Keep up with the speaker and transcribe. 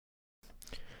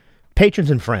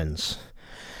Patrons and friends,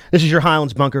 this is your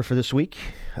Highlands Bunker for this week.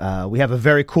 We have a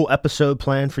very cool episode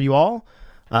planned for you all.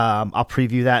 I'll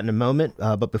preview that in a moment,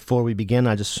 but before we begin,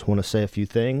 I just want to say a few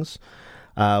things.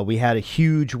 We had a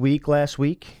huge week last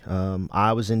week.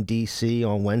 I was in D.C.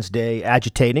 on Wednesday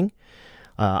agitating.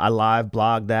 I live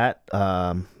blogged that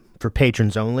for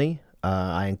patrons only.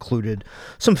 I included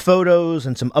some photos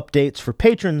and some updates for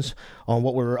patrons on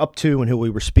what we were up to and who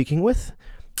we were speaking with.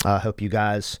 I hope you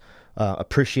guys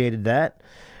appreciated that.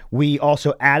 We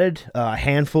also added a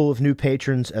handful of new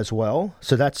patrons as well,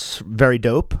 so that's very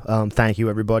dope. Thank you,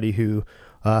 everybody who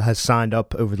has signed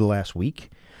up over the last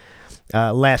week.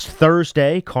 Last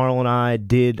Thursday, Carl and I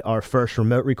did our first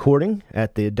remote recording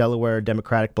at the Delaware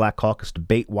Democratic Black Caucus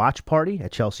Debate Watch Party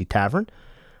at Chelsea Tavern.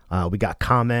 We got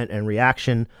comment and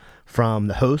reaction from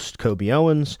the host, Kobe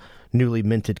Owens, newly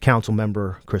minted council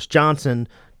member Chris Johnson,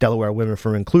 Delaware Women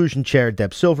for Inclusion Chair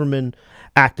Deb Silverman,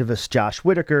 activist Josh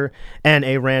Whitaker, and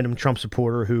a random Trump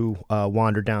supporter who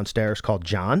wandered downstairs called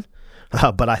John.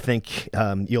 But I think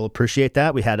you'll appreciate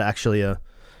that. We had actually a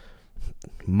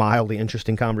mildly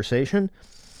interesting conversation.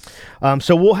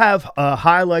 So we'll have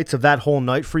highlights of that whole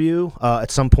night for you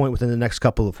at some point within the next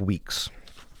couple of weeks.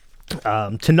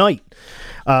 Tonight,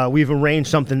 we've arranged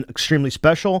something extremely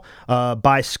special.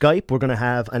 By Skype, we're going to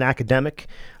have an academic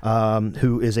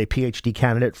who is a PhD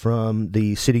candidate from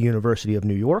the City University of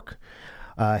New York.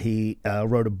 He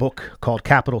wrote a book called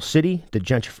Capital City, the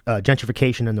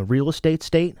Gentrification and the Real Estate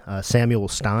State. Samuel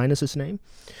Stein is his name.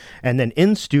 And then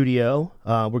in studio,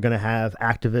 we're going to have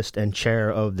activist and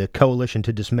chair of the Coalition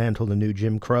to Dismantle the New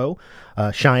Jim Crow,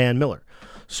 Cheyenne Miller.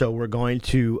 So we're going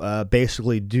to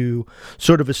basically do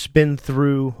sort of a spin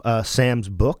through Sam's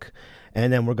book,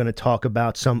 and then we're going to talk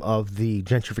about some of the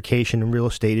gentrification and real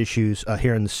estate issues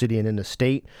here in the city and in the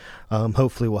state.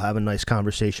 Hopefully we'll have a nice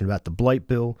conversation about the Blight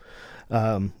Bill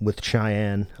with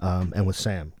Cheyenne and with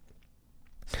Sam.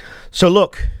 So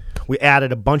look, we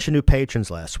added a bunch of new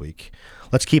patrons last week.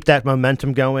 Let's keep that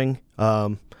momentum going.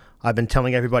 I've been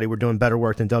telling everybody we're doing better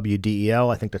work than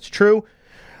WDEL. I think that's true.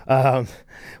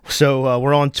 So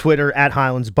we're on Twitter at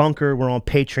Highlands Bunker. We're on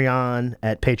Patreon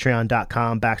at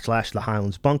patreon.com/The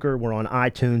Highlands Bunker. We're on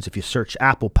iTunes. If you search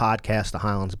Apple Podcasts, The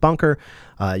Highlands Bunker,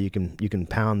 you can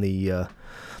pound the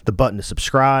button to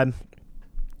subscribe.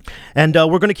 And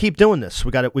we're going to keep doing this.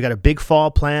 We got a big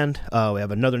fall planned. We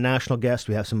have another national guest.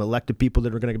 We have some elected people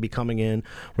that are going to be coming in.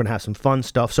 We're going to have some fun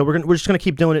stuff. So we're just going to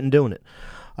keep doing it and doing it.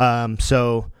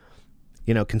 So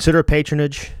consider a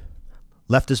patronage.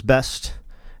 Left is best.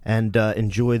 And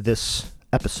enjoy this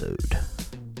episode.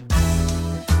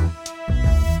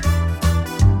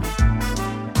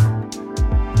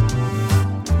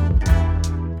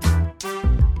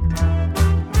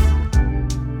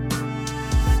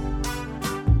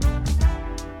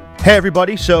 Hey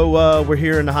everybody, so we're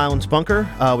here in the Highlands Bunker.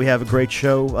 We have a great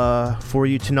show for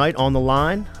you tonight. On the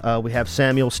line, we have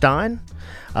Samuel Stein.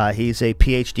 He's a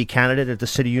PhD candidate at the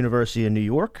City University of New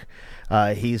York.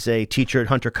 He's a teacher at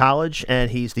Hunter College,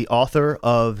 and he's the author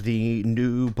of the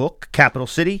new book, Capital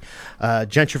City,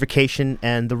 Gentrification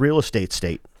and the Real Estate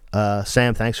State.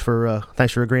 Sam, thanks for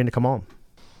agreeing to come on.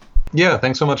 Yeah,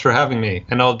 thanks so much for having me.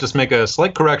 And I'll just make a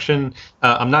slight correction.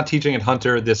 I'm not teaching at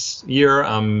Hunter this year.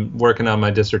 I'm working on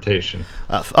my dissertation.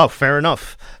 Fair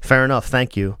enough.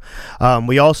 Thank you.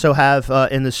 We also have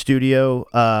in the studio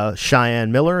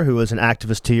Cheyenne Miller, who is an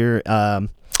activist here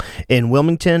in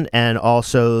Wilmington, and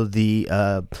also the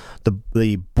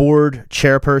board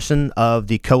chairperson of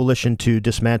the Coalition to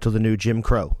Dismantle the New Jim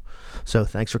Crow. So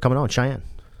thanks for coming on, Cheyenne.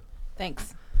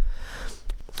 Thanks.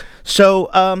 So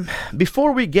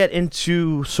before we get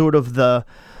into sort of the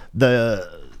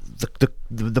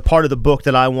part of the book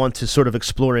that I want to sort of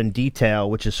explore in detail,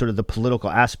 which is sort of the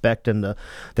political aspect and the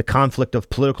conflict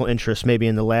of political interests maybe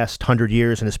in the last 100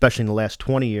 years and especially in the last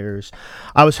 20 years,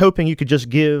 I was hoping you could just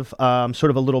give sort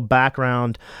of a little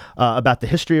background about the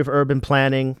history of urban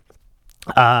planning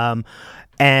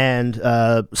and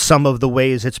some of the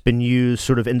ways it's been used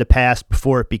sort of in the past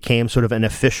before it became sort of an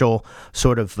official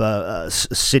sort of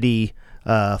city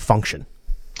function.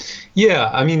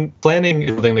 Yeah, I mean, planning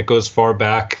is something that goes far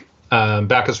back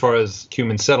as far as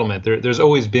human settlement. There's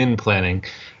always been planning,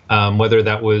 whether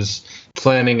that was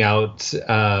planning out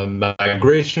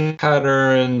migration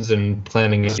patterns, and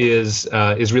planning is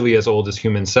really as old as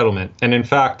human settlement. And in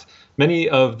fact, many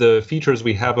of the features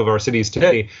we have of our cities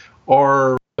today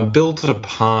are built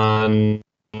upon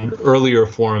earlier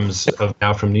forms of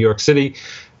now from New York City.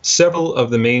 Several of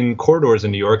the main corridors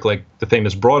in New York, like the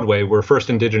famous Broadway, were first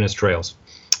indigenous trails.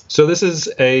 So this is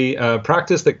a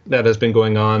practice that has been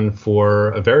going on for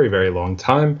a very, very long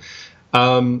time.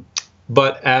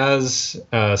 But as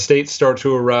states start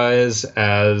to arise,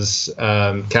 as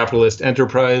capitalist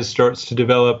enterprise starts to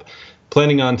develop,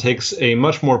 planning on takes a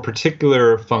much more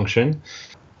particular function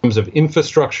in terms of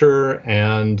infrastructure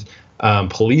and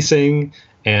policing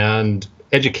and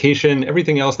education.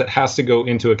 Everything else that has to go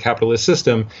into a capitalist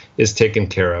system is taken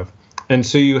care of. And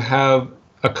so you have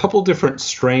a couple different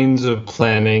strains of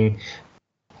planning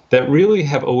that really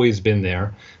have always been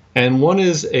there. And one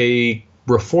is a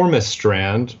reformist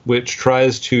strand, which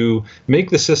tries to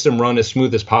make the system run as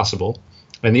smooth as possible.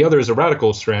 And the other is a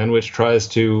radical strand, which tries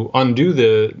to undo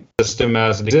the system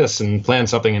as it exists and plan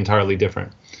something entirely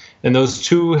different. And those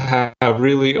two have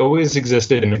really always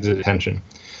existed in tension.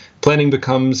 Planning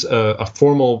becomes a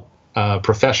formal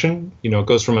profession. You know, it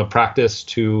goes from a practice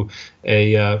to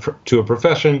a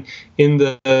profession in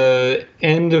the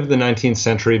end of the 19th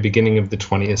century, beginning of the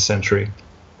 20th century.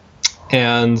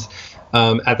 And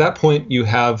at that point, you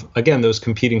have, again, those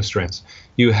competing strands.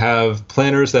 You have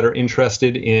planners that are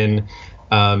interested in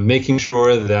making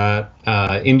sure that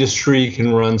industry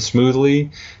can run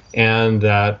smoothly and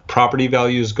that property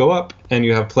values go up. And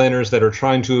you have planners that are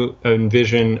trying to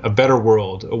envision a better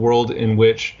world, a world in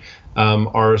which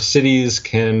our cities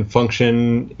can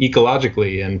function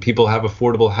ecologically and people have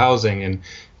affordable housing and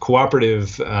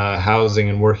cooperative housing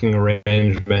and working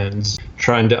arrangements,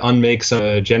 trying to unmake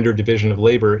some gender division of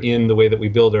labor in the way that we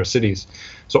build our cities.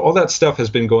 So all that stuff has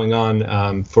been going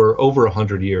on for over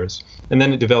 100 years. And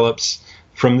then it develops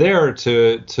from there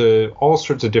to all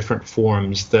sorts of different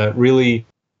forms that really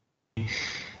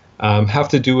have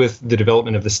to do with the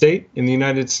development of the state in the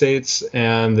United States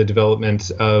and the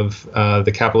development of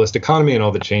the capitalist economy and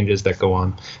all the changes that go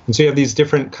on. And so you have these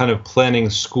different kind of planning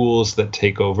schools that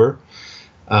take over.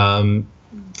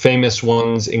 Famous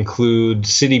ones include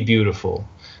City Beautiful,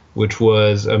 which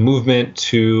was a movement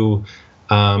to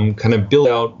kind of build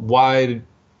out wide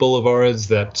boulevards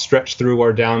that stretch through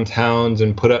our downtowns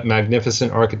and put up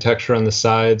magnificent architecture on the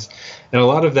sides. And a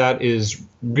lot of that is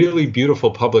really beautiful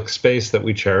public space that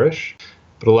we cherish.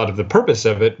 But a lot of the purpose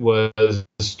of it was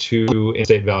to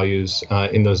instate values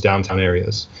in those downtown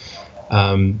areas.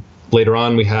 Later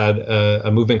on, we had a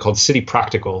movement called City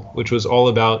Practical, which was all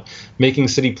about making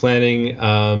city planning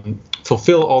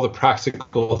fulfill all the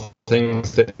practical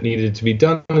things that needed to be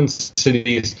done in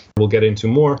cities. We'll get into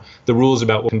more the rules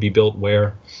about what can be built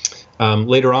where.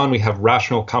 Later on, we have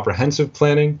rational comprehensive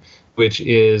planning, which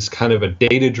is kind of a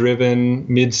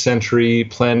data-driven mid-century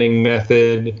planning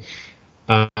method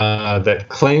that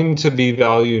claimed to be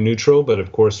value neutral, but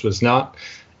of course was not,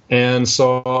 and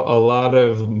saw a lot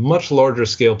of much larger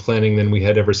scale planning than we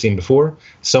had ever seen before.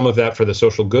 Some of that for the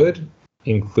social good,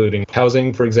 including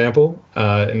housing, for example,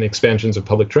 and expansions of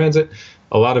public transit.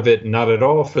 A lot of it not at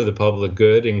all for the public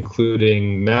good,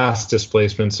 including mass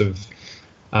displacements of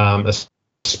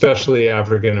especially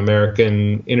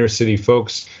African-American inner city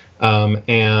folks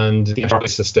and the entire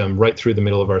system right through the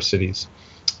middle of our cities.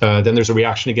 Then there's a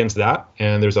reaction against that,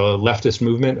 and there's a leftist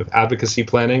movement of advocacy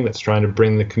planning that's trying to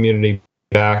bring the community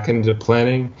back into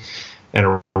planning, and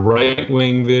a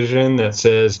right-wing vision that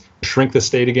says shrink the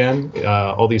state again.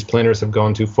 All these planners have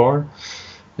gone too far.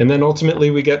 And then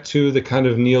ultimately we get to the kind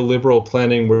of neoliberal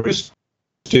planning we're used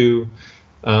to,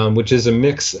 which is a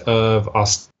mix of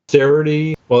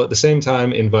austerity, while at the same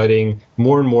time inviting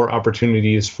more and more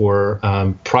opportunities for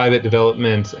private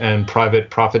development and private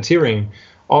profiteering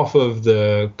off of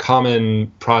the common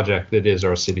project that is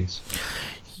our cities.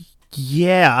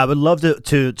 Yeah, I would love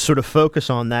to sort of focus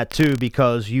on that too,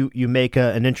 because you make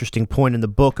an interesting point in the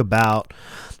book about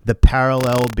the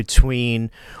parallel between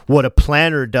what a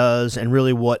planner does and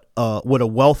really what a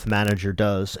wealth manager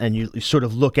does, and you sort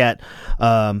of look at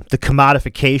the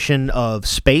commodification of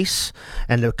space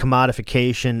and the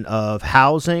commodification of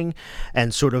housing,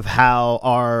 and sort of how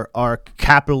our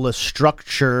capitalist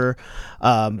structure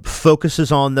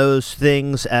focuses on those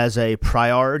things as a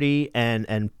priority,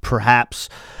 and perhaps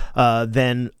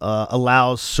then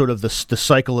allows sort of the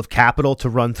cycle of capital to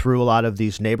run through a lot of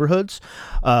these neighborhoods.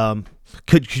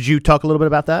 Could you talk a little bit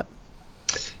about that?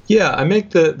 Yeah, I make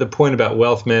the point about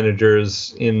wealth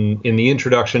managers in the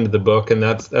introduction to the book, and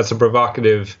that's a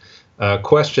provocative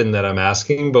question that I'm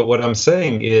asking. But what I'm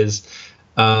saying is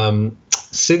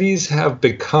cities have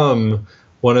become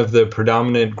one of the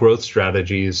predominant growth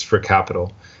strategies for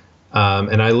capital.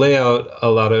 And I lay out a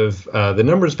lot of the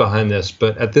numbers behind this,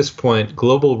 but at this point,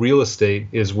 global real estate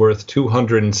is worth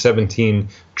 $217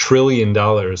 trillion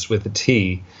with a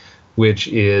T, which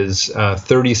is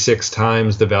 36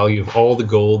 times the value of all the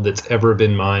gold that's ever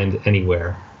been mined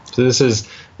anywhere. So this is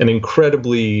an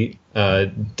incredibly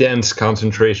dense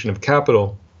concentration of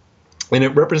capital, and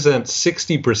it represents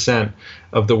 60%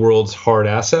 of the world's hard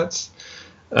assets.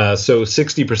 So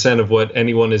 60% of what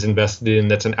anyone is invested in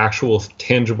that's an actual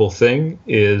tangible thing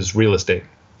is real estate.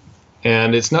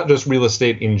 And it's not just real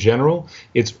estate in general,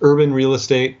 it's urban real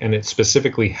estate, and it's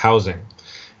specifically housing.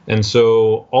 And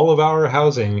so all of our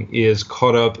housing is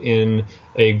caught up in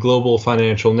a global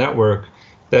financial network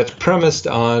that's premised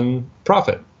on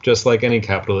profit, just like any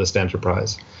capitalist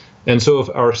enterprise. And so if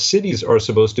our cities are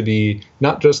supposed to be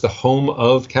not just the home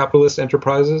of capitalist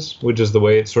enterprises, which is the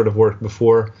way it sort of worked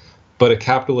before, but a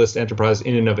capitalist enterprise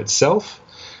in and of itself,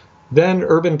 then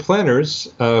urban planners,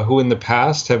 who in the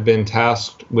past have been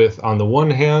tasked with, on the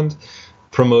one hand,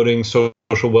 promoting social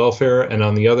welfare, and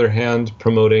on the other hand,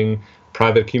 promoting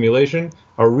private accumulation,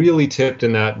 are really tipped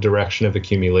in that direction of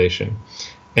accumulation.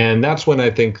 And that's when I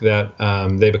think that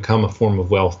they become a form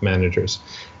of wealth managers.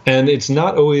 And it's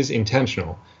not always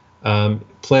intentional.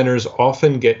 Planners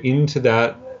often get into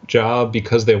that job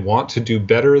because they want to do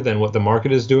better than what the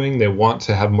market is doing. They want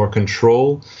to have more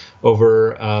control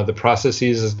over the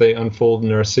processes as they unfold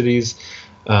in our cities.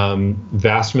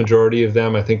 Vast majority of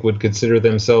them, I think, would consider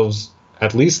themselves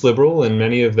at least liberal, and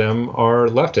many of them are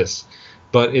leftists.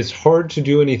 But it's hard to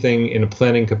do anything in a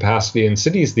planning capacity in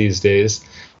cities these days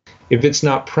if it's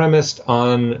not premised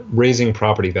on raising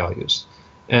property values.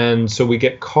 And so we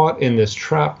get caught in this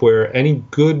trap where any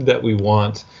good that we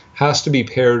want has to be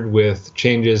paired with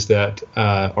changes that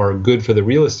are good for the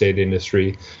real estate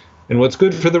industry. And what's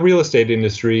good for the real estate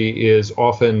industry is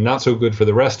often not so good for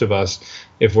the rest of us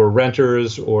if we're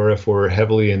renters or if we're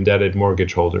heavily indebted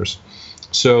mortgage holders.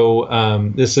 So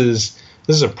this is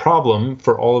a problem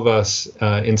for all of us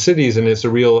in cities, and it's a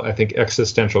real, I think,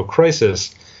 existential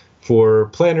crisis for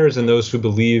planners and those who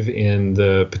believe in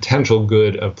the potential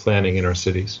good of planning in our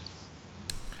cities.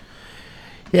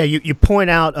 Yeah, you point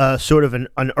out sort of an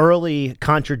early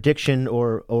contradiction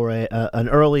or an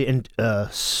early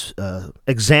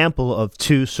example of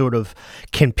two sort of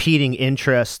competing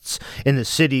interests in the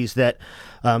cities that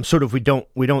sort of we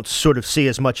don't sort of see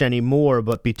as much anymore,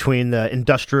 but between the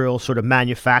industrial sort of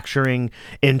manufacturing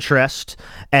interest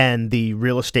and the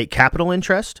real estate capital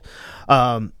interest.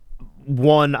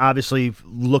 One obviously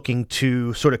looking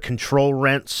to sort of control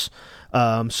rents,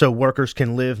 so workers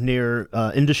can live near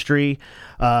industry.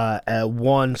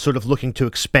 One sort of looking to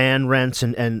expand rents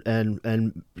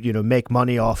and make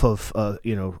money off of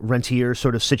rentier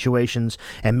sort of situations,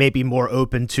 and maybe more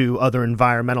open to other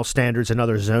environmental standards and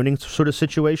other zoning sort of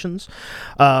situations.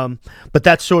 But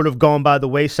that's sort of gone by the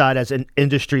wayside as an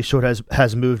industry sort of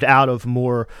has moved out of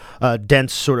more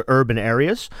dense sort of urban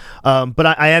areas. But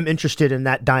I am interested in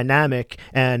that dynamic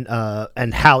and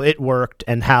how it worked,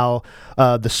 and how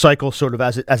the cycle sort of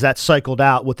as that cycled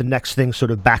out, with the next thing sort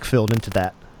of backfilled into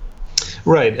that.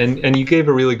 Right, and you gave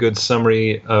a really good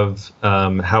summary of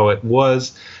how it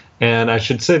was, and I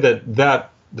should say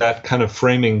that kind of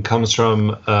framing comes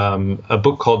from a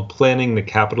book called Planning the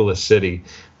Capitalist City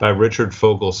by Richard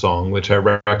Fogelsong, which I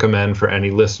recommend for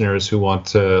any listeners who want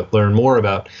to learn more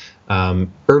about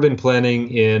urban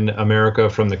planning in America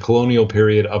from the colonial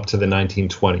period up to the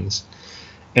 1920s.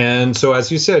 And so,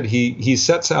 as you said, he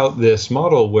sets out this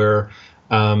model where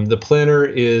the planner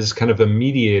is kind of a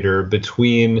mediator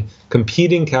between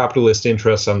competing capitalist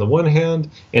interests on the one hand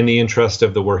and the interest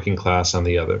of the working class on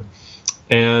the other.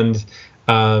 And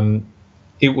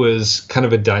it was kind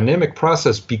of a dynamic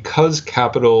process because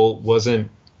capital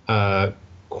wasn't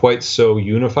quite so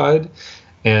unified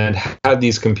and had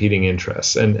these competing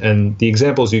interests. And the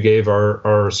examples you gave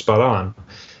are spot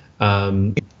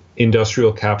on.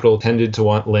 Industrial capital tended to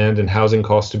want land and housing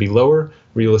costs to be lower.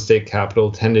 Real estate capital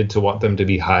tended to want them to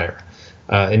be higher.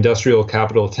 Industrial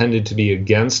capital tended to be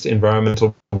against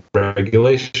environmental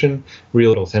regulation.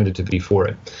 Real capital tended to be for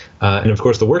it. And of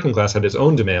course, the working class had its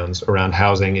own demands around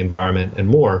housing, environment, and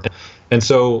more. And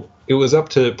so it was up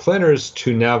to planners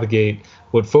to navigate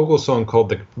what Fogelsong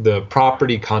called the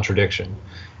property contradiction.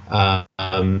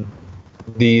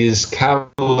 These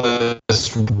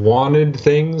capitalists wanted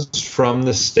things from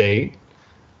the state.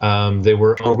 They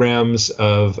were programs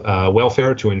of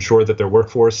welfare to ensure that their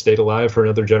workforce stayed alive for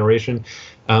another generation.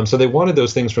 So they wanted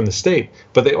those things from the state,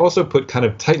 but they also put kind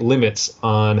of tight limits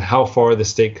on how far the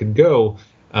state could go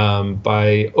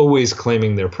by always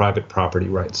claiming their private property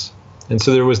rights. And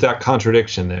so there was that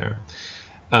contradiction there.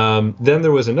 Then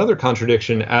there was another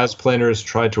contradiction as planners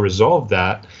tried to resolve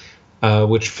that,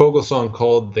 which Fogelsong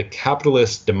called the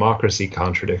capitalist democracy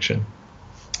contradiction.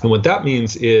 And what that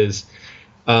means is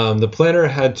the planner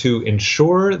had to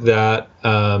ensure that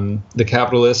the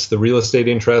capitalists, the real estate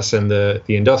interests, and the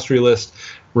industrialists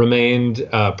remained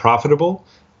profitable,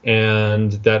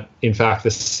 and that, in fact, the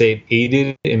state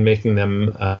aided in making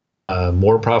them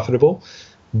more profitable.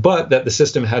 but that the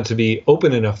system had to be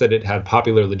open enough that it had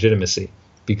popular legitimacy,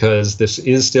 because this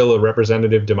is still a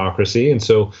representative democracy, and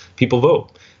so people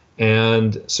vote.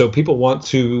 And so people want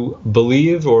to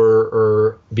believe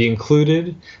or be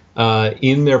included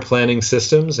in their planning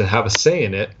systems and have a say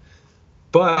in it.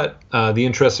 But the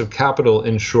interests of capital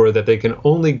ensure that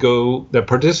that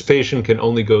participation can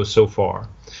only go so far.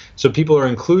 So people are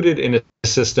included in a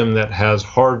system that has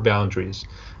hard boundaries.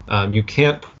 You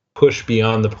can't push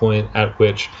beyond the point at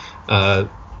which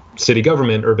city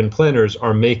government, urban planners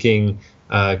are making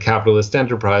capitalist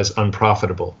enterprise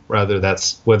unprofitable. Whether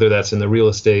that's in the real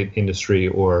estate industry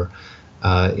or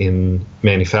in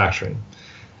manufacturing.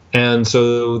 And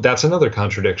so that's another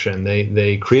contradiction.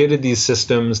 They created these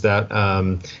systems that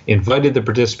invited the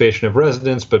participation of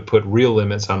residents, but put real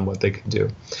limits on what they could do.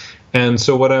 And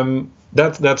so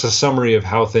that's a summary of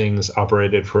how things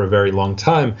operated for a very long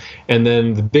time. And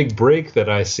then the big break that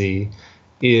I see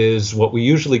is what we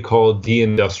usually call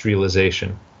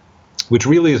deindustrialization, which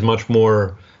really is much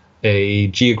more a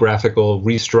geographical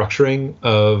restructuring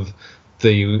of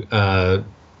the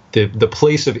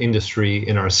place of industry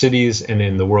in our cities and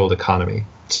in the world economy.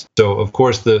 So, of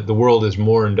course, the world is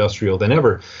more industrial than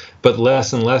ever, but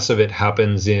less and less of it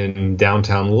happens in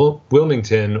downtown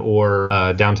Wilmington or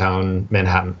downtown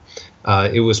Manhattan.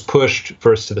 It was pushed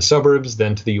first to the suburbs,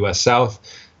 then to the U.S. South,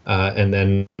 and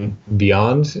then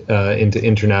beyond into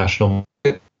international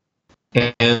market.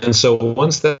 And so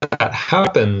once that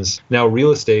happens, now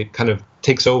real estate kind of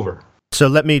takes over. So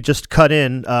let me just cut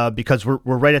in because we're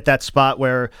right at that spot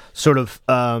where sort of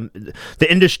the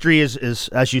industry is,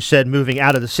 as you said, moving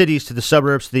out of the cities to the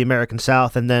suburbs, to the American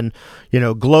South, and then,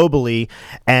 globally,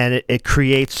 and it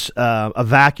creates a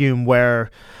vacuum where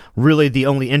really the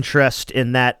only interest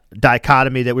in that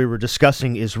dichotomy that we were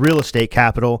discussing is real estate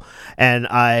capital. And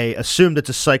I assume that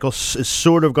the cycle is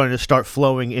sort of going to start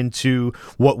flowing into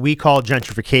what we call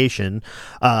gentrification.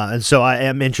 And so I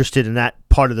am interested in that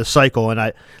part of the cycle. And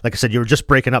like I said, you were just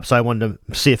breaking up, so I wanted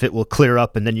to see if it will clear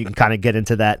up, and then you can kind of get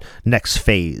into that next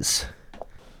phase.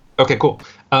 Okay, cool.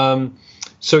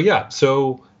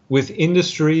 So with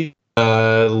industry,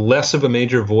 less of a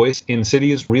major voice in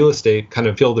cities, real estate kind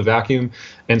of filled the vacuum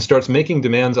and starts making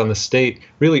demands on the state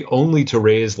really only to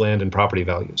raise land and property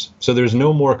values. So there's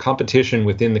no more competition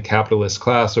within the capitalist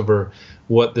class over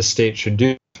what the state should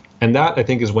do. And that, I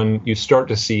think, is when you start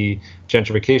to see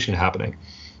gentrification happening.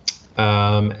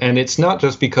 And it's not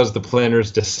just because the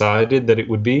planners decided that it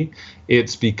would be,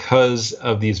 it's because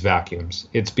of these vacuums.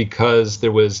 It's because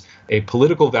there was a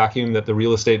political vacuum that the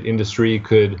real estate industry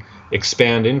could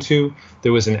expand into.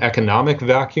 There was an economic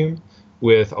vacuum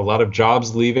with a lot of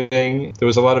jobs leaving. There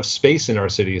was a lot of space in our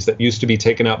cities that used to be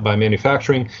taken up by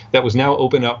manufacturing that was now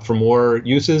open up for more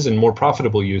uses and more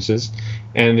profitable uses.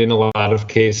 And in a lot of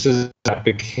cases, that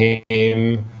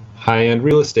became high-end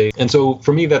real estate. And so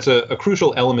for me, that's a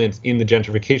crucial element in the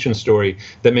gentrification story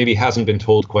that maybe hasn't been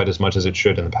told quite as much as it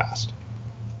should in the past.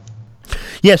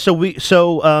 Yeah,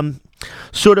 so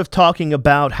sort of talking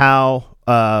about how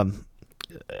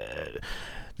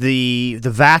the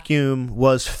vacuum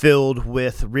was filled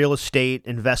with real estate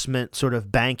investment, sort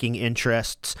of banking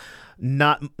interests,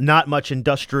 not much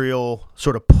industrial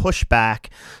sort of pushback.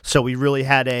 So we really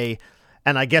had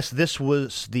and I guess this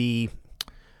was the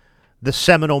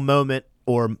seminal moment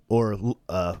or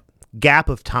gap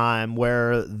of time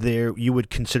where you would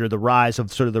consider the rise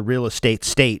of sort of the real estate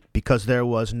state, because there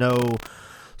was no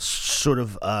sort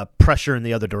of pressure in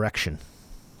the other direction.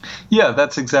 Yeah,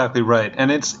 that's exactly right.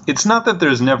 And it's not that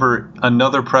there's never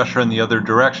another pressure in the other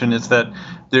direction. It's that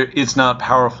it's not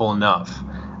powerful enough.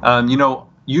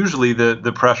 Usually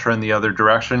the pressure in the other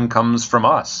direction comes from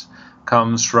us,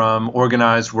 comes from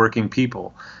organized working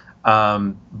people.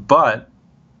 But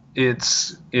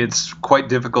it's quite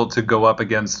difficult to go up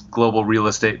against global real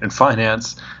estate and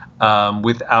finance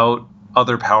without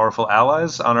other powerful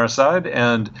allies on our side.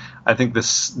 And I think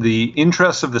the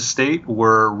interests of the state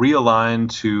were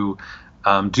realigned to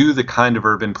do the kind of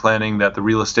urban planning that the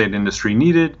real estate industry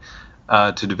needed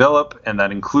to develop, and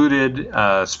that included,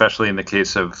 especially in the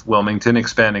case of Wilmington,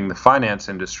 expanding the finance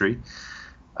industry.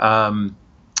 And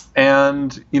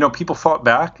people fought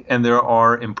back, and there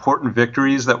are important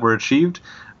victories that were achieved,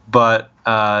 but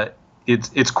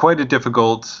it's quite a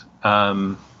difficult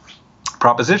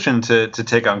proposition to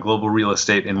take on global real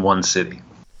estate in one city.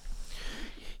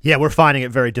 Yeah, we're finding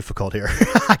it very difficult here.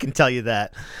 I can tell you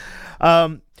that.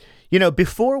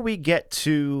 Before we get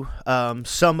to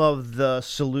some of the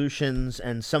solutions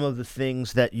and some of the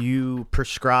things that you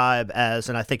prescribe as,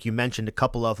 and I think you mentioned a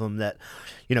couple of them, that,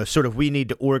 sort of we need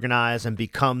to organize and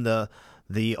become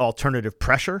the alternative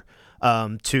pressure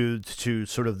to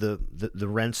sort of the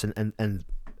rents and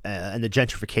and the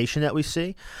gentrification that we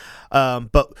see.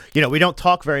 But we don't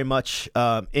talk very much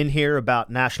in here about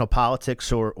national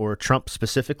politics or Trump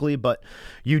specifically, but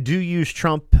you do use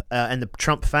Trump and the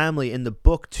Trump family in the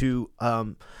book to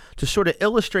sort of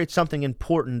illustrate something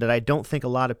important that I don't think a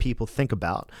lot of people think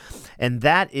about, and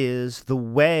that is the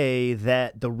way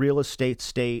that the real estate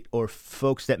state or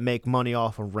folks that make money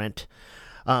off of rent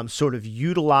sort of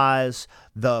utilize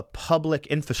the public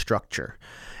infrastructure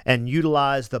and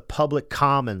utilize the public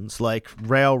commons like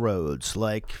railroads,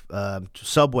 like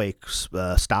subway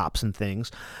stops and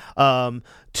things, to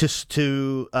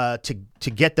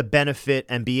get the benefit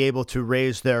and be able to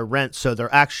raise their rent. So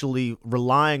they're actually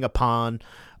relying upon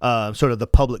sort of the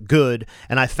public good.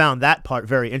 And I found that part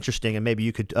very interesting. And maybe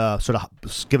you could sort of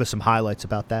give us some highlights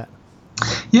about that.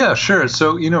 Yeah, sure.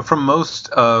 So, from most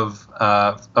of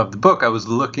the book, I was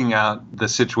looking at the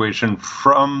situation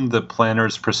from the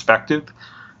planner's perspective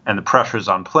and the pressures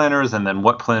on planners, and then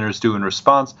what planners do in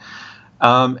response.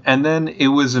 And then it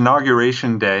was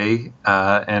Inauguration Day,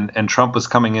 and Trump was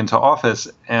coming into office.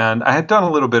 And I had done a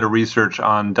little bit of research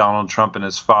on Donald Trump and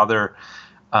his father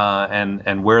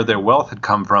and where their wealth had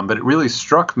come from. But it really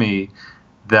struck me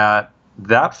that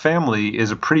family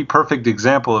is a pretty perfect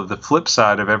example of the flip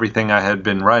side of everything I had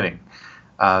been writing,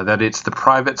 that it's the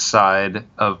private side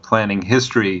of planning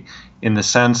history in the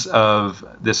sense of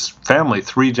this family,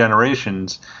 3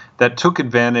 generations, that took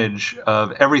advantage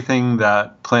of everything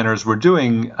that planners were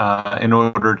doing in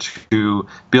order to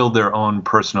build their own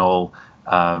personal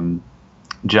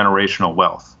generational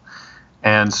wealth.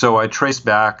 And so I traced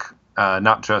back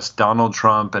not just Donald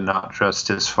Trump and not just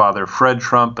his father, Fred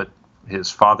Trump, but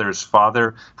his father's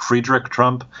father, Friedrich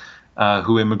Trump,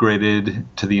 who immigrated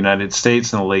to the United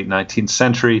States in the late 19th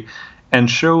century, and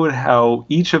showed how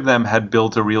each of them had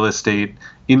built a real estate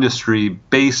industry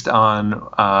based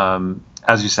on,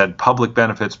 as you said, public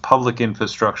benefits, public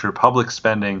infrastructure, public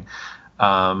spending,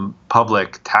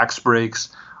 public tax breaks,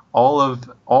 all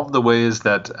of the ways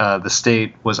that the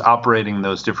state was operating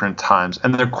those different times.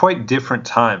 And they're quite different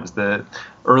times. The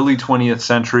early 20th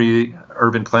century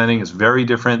urban planning is very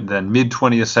different than mid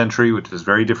 20th century, which is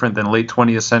very different than late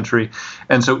 20th century.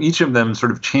 And so each of them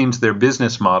sort of changed their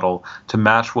business model to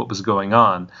match what was going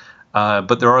on.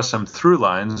 But there are some through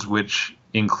lines which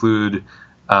include,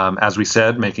 as we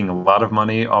said, making a lot of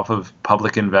money off of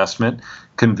public investment,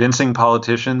 convincing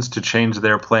politicians to change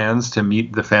their plans to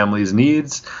meet the family's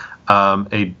needs,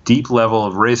 a deep level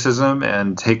of racism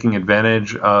and taking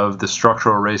advantage of the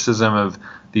structural racism of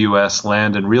the U.S.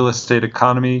 land and real estate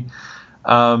economy,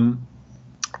 and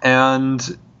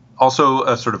also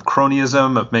a sort of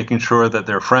cronyism of making sure that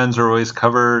their friends are always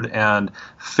covered and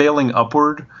failing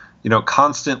upward,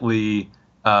 constantly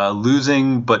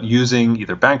losing but using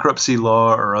either bankruptcy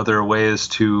law or other ways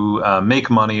to make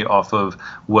money off of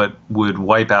what would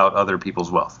wipe out other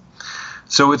people's wealth.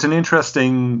 So it's an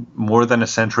interesting, more than a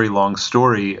century-long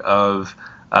story of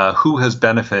who has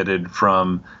benefited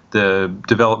from the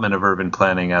development of urban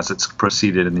planning as it's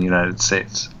proceeded in the United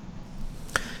States.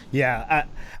 Yeah,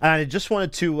 I just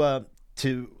wanted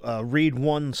to read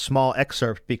one small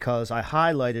excerpt because I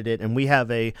highlighted it, and we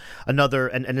have another,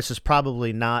 and this is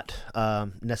probably not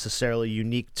necessarily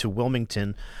unique to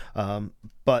Wilmington,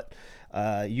 but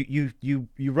you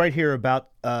write here about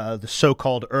the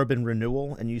so-called urban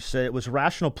renewal, and you said it was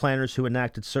rational planners who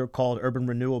enacted so-called urban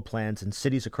renewal plans in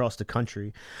cities across the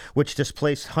country, which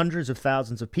displaced hundreds of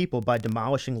thousands of people by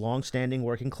demolishing long-standing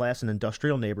working-class and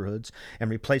industrial neighborhoods and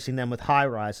replacing them with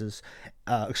highways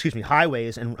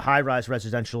and high-rise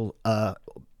residential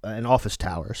and office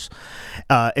towers.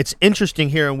 It's interesting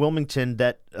here in Wilmington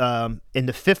that in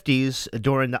the 50s,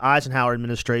 during the Eisenhower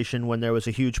administration, when there was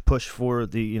a huge push for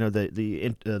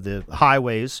the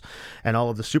highways and all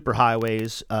of the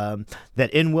superhighways, that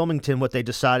in Wilmington, what they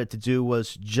decided to do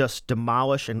was just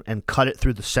demolish and cut it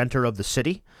through the center of the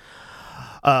city.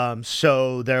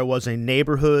 So there was a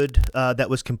neighborhood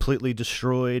that was completely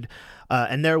destroyed.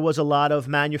 And there was a lot of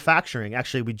manufacturing.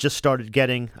 Actually, we just started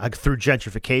getting, through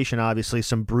gentrification, obviously,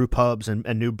 some brew pubs and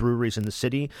new breweries in the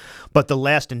city. But the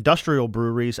last industrial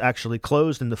breweries actually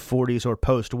closed in the 40s or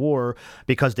post-war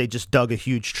because they just dug a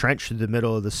huge trench through the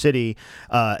middle of the city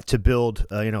to build,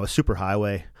 a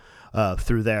superhighway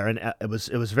through there. And it was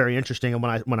very interesting. And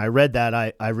when I read that,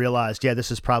 I realized,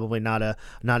 this is probably not a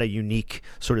unique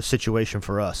sort of situation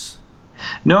for us.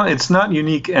 No, it's not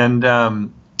unique. And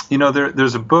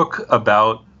there's a book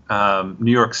about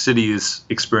New York City's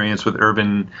experience with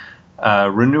urban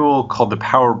renewal called The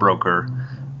Power Broker,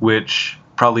 which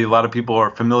probably a lot of people are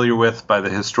familiar with, by the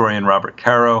historian Robert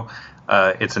Caro.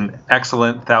 It's an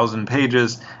excellent 1,000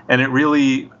 pages, and it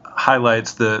really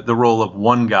highlights the role of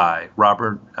one guy,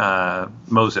 Robert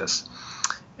Moses.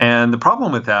 And the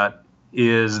problem with that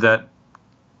is that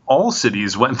all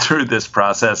cities went through this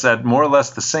process at more or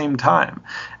less the same time.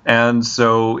 And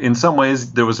so in some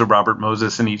ways, there was a Robert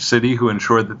Moses in each city who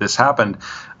ensured that this happened.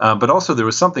 But also there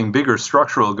was something bigger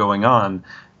structural going on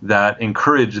that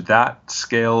encouraged that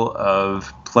scale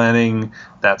of planning,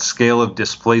 that scale of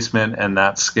displacement, and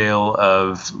that scale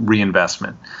of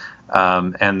reinvestment.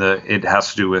 It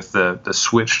has to do with the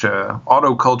switch to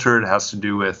auto culture. It has to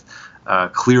do with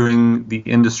clearing the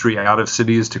industry out of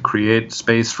cities to create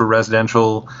space for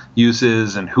residential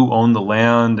uses, and who owned the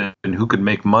land and who could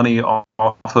make money off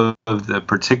of the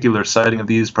particular siting of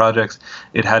these projects.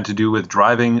 It had to do with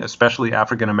driving, especially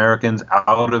African Americans,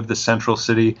 out of the central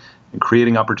city and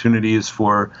creating opportunities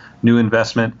for new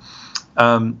investment.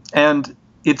 And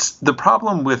it's the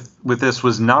problem with this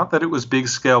was not that it was big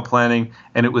scale planning,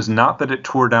 and it was not that it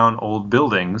tore down old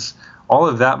buildings. All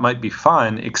of that might be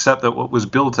fine, except that what was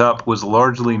built up was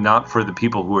largely not for the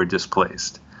people who were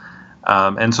displaced.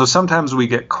 And so sometimes we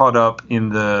get caught up in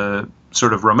the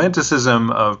sort of romanticism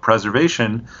of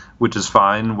preservation, which is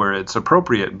fine where it's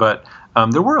appropriate. But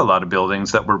there were a lot of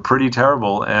buildings that were pretty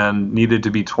terrible and needed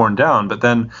to be torn down. But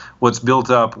then what's built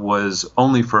up was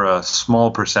only for a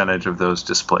small percentage of those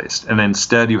displaced. And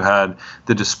instead you had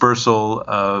the dispersal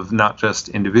of not just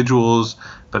individuals,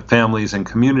 but families and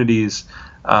communities.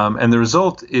 And the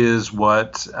result is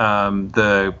what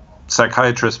the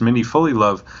psychiatrist Mindy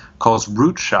Fullilove calls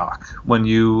root shock. When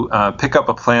you pick up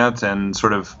a plant and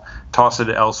sort of toss it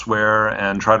elsewhere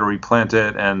and try to replant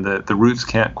it, and the roots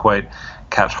can't quite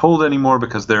catch hold anymore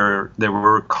because they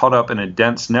were caught up in a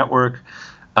dense network.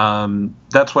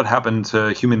 That's what happened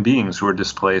to human beings who were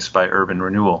displaced by urban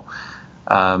renewal.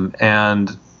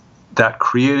 And that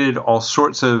created all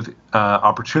sorts of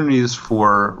opportunities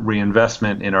for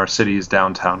reinvestment in our city's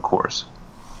downtown cores.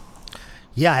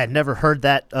 Yeah, I had never heard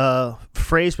that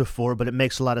phrase before, but it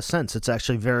makes a lot of sense. It's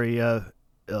actually very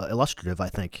illustrative, I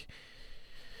think.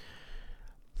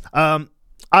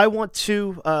 I want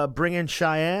to bring in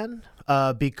Cheyenne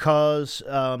because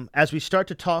as we start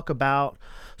to talk about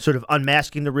sort of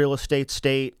unmasking the real estate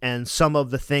state and some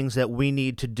of the things that we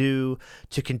need to do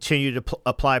to continue to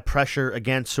apply pressure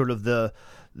against sort of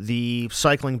the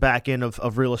cycling back in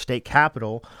of real estate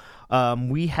capital,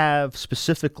 we have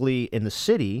specifically in the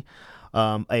city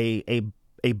a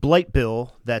blight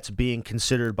bill that's being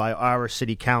considered by our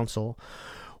city council,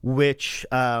 which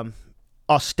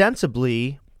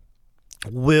ostensibly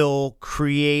will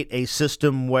create a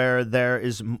system where there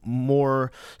is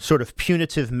more sort of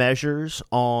punitive measures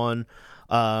on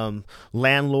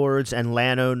landlords and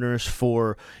landowners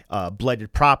for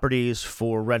blighted properties,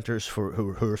 for renters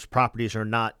whose properties are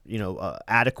not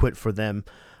adequate for them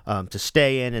to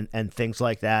stay in, and things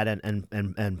like that,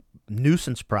 and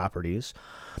nuisance properties.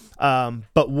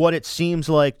 But what it seems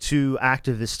like to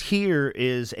activists here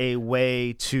is a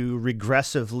way to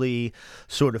regressively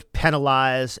sort of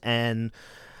penalize and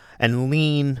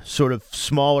lean sort of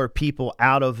smaller people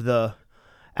out of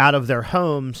their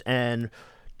homes and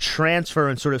transfer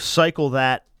and sort of cycle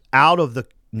that out of the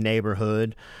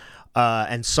neighborhood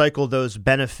and cycle those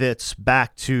benefits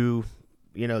back to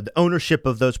the ownership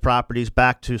of those properties,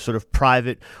 back to sort of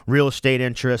private real estate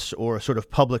interests or sort of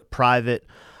public-private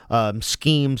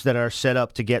schemes that are set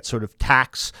up to get sort of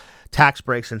tax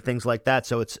breaks and things like that.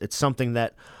 So it's something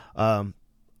that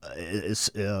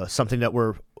is something that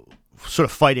we're sort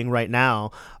of fighting right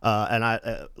now. And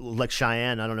I like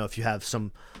Cheyenne, I don't know if you have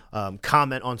some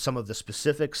comment on some of the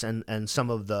specifics and some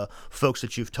of the folks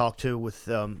that you've talked to with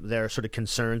their sort of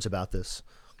concerns about this.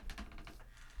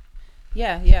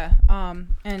 Yeah.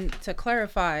 And to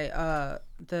clarify,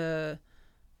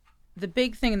 the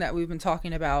big thing that we've been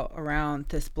talking about around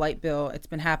this blight bill, it's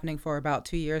been happening for about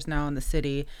 2 years now in the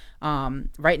city.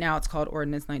 Right now it's called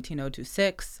Ordinance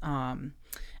 19026. And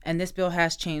this bill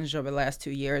has changed over the last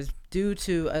 2 years due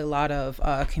to a lot of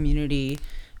community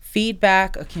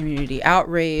feedback, a community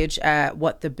outrage at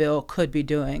what the bill could be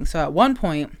doing. So at one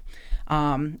point,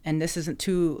 and this isn't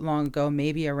too long ago,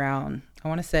 maybe around, I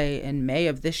want to say in May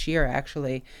of this year,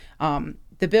 actually,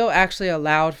 the bill actually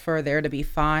allowed for there to be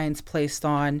fines placed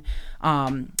on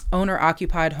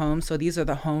owner-occupied homes. So these are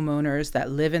the homeowners that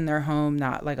live in their home,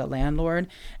 not like a landlord,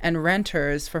 and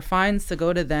renters, for fines to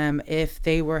go to them if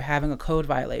they were having a code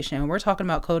violation. And we're talking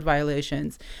about code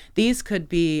violations. These could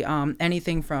be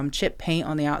anything from chip paint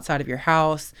on the outside of your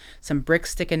house, some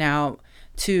bricks sticking out,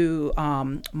 to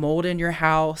mold in your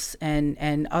house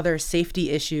and other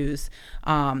safety issues.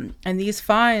 And these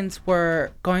fines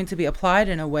were going to be applied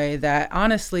in a way that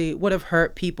honestly would have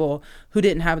hurt people who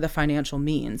didn't have the financial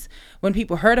means. When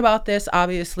people heard about this,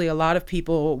 obviously a lot of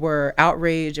people were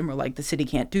outraged and were like, the city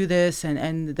can't do this.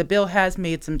 And the bill has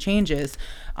made some changes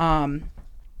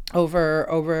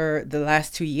over the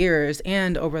last 2 years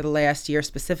and over the last year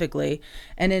specifically.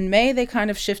 And in May, they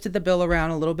kind of shifted the bill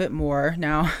around a little bit more.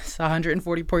 Now it's a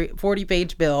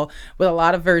 140-page bill with a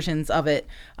lot of versions of it.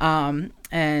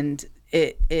 And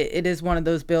it is one of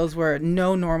those bills where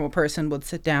no normal person would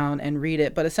sit down and read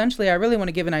it. But essentially, I really want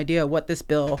to give an idea of what this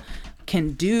bill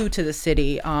can do to the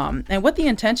city and what the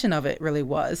intention of it really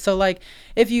was. So like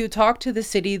if you talk to the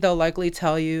city, they'll likely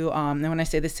tell you, and when I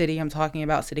say the city, I'm talking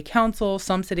about city council,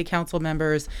 some city council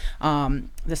members,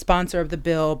 the sponsor of the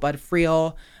bill, Bud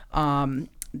Friel,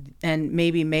 and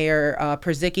maybe Mayor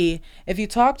Perzicki. If you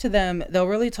talk to them, they'll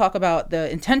really talk about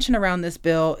the intention around this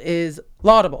bill is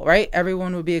laudable, right?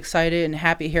 Everyone would be excited and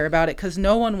happy to hear about it because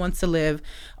no one wants to live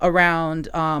around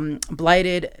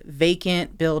blighted,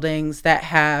 vacant buildings that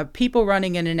have people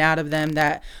running in and out of them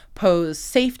that pose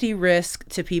safety risk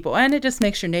to people. And it just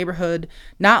makes your neighborhood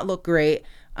not look great.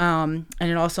 And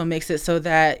it also makes it so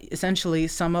that essentially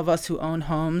some of us who own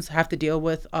homes have to deal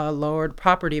with lowered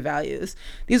property values.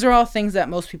 These are all things that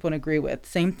most people agree with.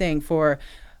 Same thing for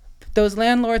those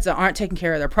landlords that aren't taking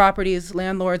care of their properties,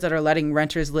 landlords that are letting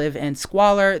renters live in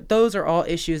squalor. Those are all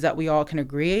issues that we all can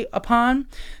agree upon.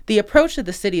 The approach that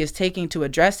the city is taking to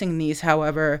addressing these,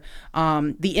 however,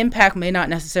 the impact may not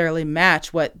necessarily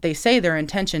match what they say their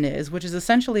intention is, which is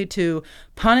essentially to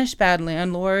punish bad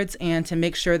landlords and to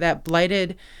make sure that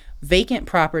blighted vacant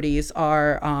properties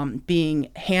are being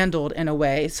handled in a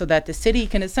way so that the city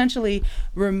can essentially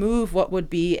remove what would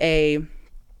be a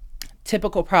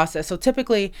typical process. So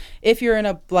typically, if you're in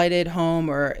a blighted home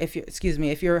or if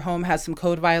your home has some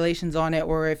code violations on it,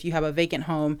 or if you have a vacant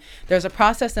home, there's a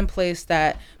process in place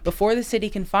that before the city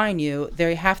can fine you,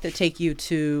 they have to take you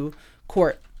to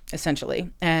court,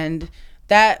 essentially. And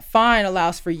that fine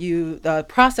the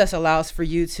process allows for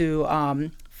you to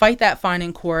fight that fine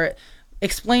in court,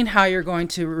 explain how you're going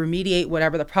to remediate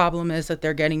whatever the problem is that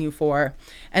they're getting you for.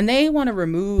 And they want to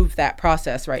remove that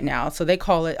process right now. So they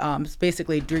call it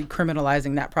basically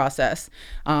decriminalizing that process.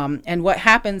 And what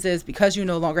happens is because you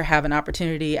no longer have an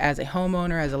opportunity as a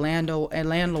homeowner, as a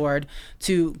landlord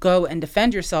to go and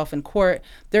defend yourself in court,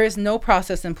 there is no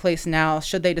process in place now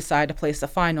should they decide to place a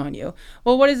fine on you.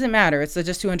 Well, what does it matter? It's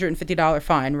just $250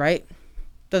 fine, right?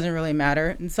 Doesn't really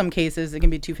matter. In some cases, it can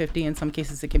be $250. In some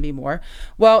cases, it can be more.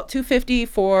 Well, $250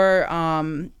 for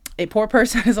a poor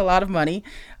person is a lot of money.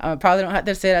 Probably don't have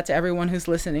to say that to everyone who's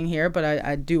listening here, but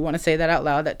I do want to say that out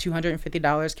loud, that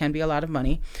 $250 can be a lot of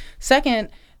money. Second,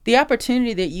 the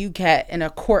opportunity that you get in a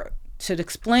court to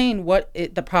explain what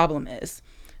the problem is,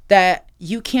 that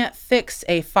you can't fix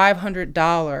a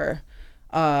 $500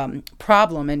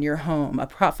 problem in your home, a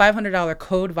 $500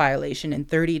 code violation in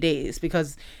 30 days,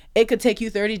 because it could take you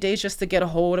 30 days just to get a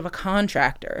hold of a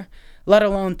contractor, let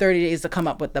alone 30 days to come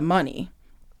up with the money.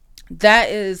 That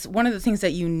is one of the things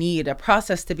that you need, a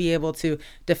process to be able to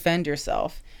defend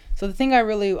yourself. So the thing I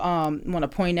really want to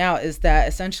point out is that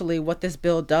essentially what this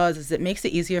bill does is it makes it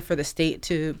easier for the state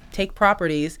to take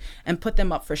properties and put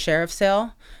them up for sheriff's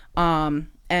sale.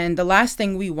 And the last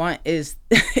thing we want is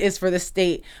for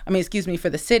the for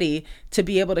the city to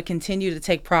be able to continue to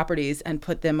take properties and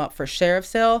put them up for sheriff's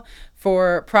sale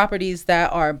for properties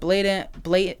that are blighted,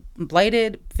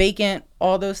 vacant,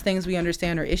 all those things we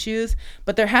understand are issues.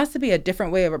 But there has to be a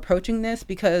different way of approaching this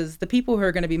because the people who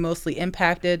are going to be mostly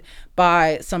impacted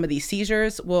by some of these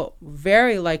seizures will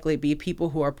very likely be people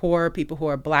who are poor, people who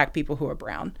are Black, people who are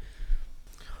brown.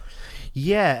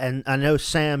 Yeah, and I know,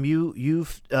 Sam,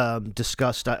 you've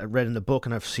discussed, I read in the book,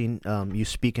 and I've seen you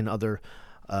speak in other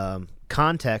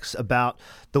contexts about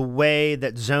the way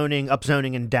that zoning,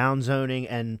 upzoning and downzoning,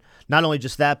 and not only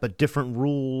just that, but different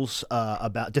rules,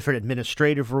 about different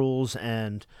administrative rules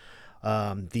and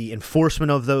the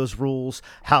enforcement of those rules,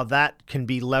 how that can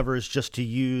be levers just to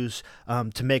use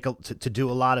to do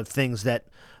a lot of things that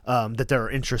there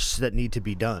are interests that need to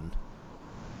be done.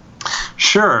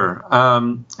 Sure.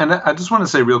 And I just want to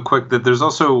say real quick that there's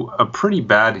also a pretty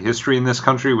bad history in this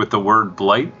country with the word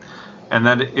blight, and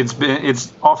that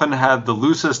it's often had the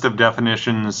loosest of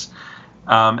definitions.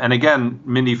 And again,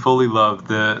 Mindy Foley-Love,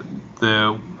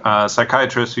 the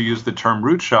psychiatrist who used the term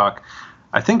root shock,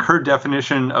 I think her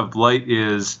definition of blight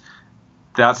is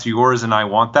that's yours and I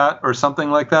want that, or something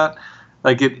like that.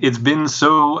 Like it's been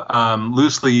so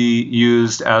loosely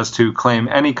used as to claim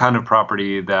any kind of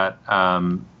property that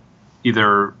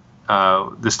either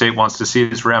the state wants to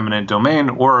seize for eminent domain,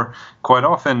 or quite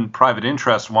often private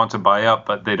interests want to buy up,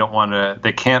 but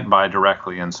they can't buy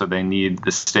directly, and so they need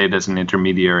the state as an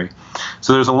intermediary.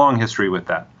 So there's a long history with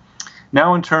that.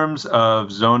 Now, in terms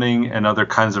of zoning and other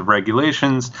kinds of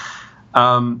regulations,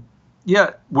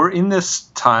 we're in this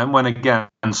time when, again,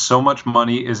 so much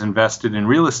money is invested in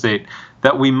real estate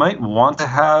that we might want to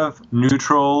have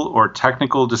neutral or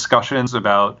technical discussions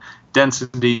about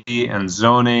density and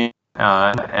zoning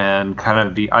and kind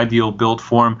of the ideal built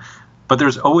form. But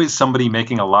there's always somebody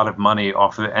making a lot of money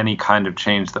off of any kind of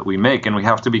change that we make, and we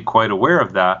have to be quite aware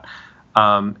of that.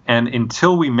 And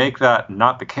until we make that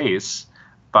not the case,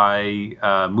 by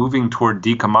moving toward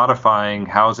decommodifying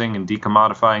housing and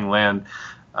decommodifying land,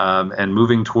 and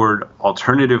moving toward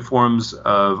alternative forms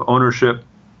of ownership,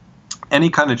 any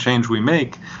kind of change we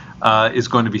make is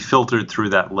going to be filtered through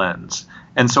that lens.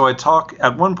 And so I talk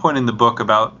at one point in the book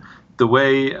about the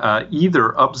way either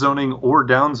upzoning or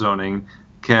downzoning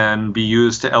can be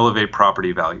used to elevate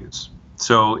property values.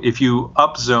 So if you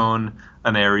upzone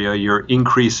an area, you're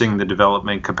increasing the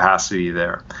development capacity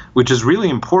there, which is really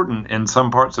important in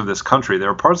some parts of this country. There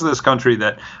are parts of this country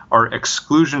that are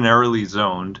exclusionarily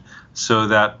zoned so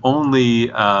that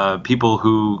only people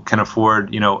who can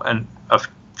afford, a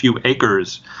few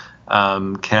acres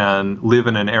can live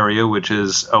in an area, which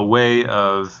is a way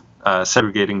of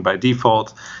segregating by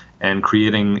default and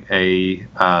creating a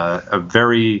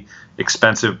very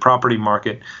expensive property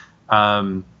market.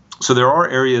 So there are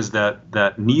areas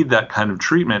that need that kind of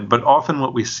treatment, but often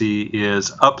what we see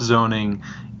is upzoning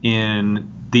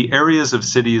in the areas of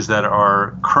cities that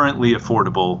are currently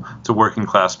affordable to working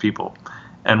class people.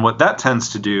 And what that tends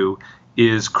to do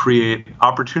is create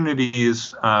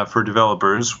opportunities for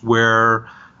developers where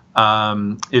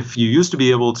if you used to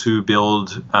be able to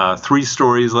build 3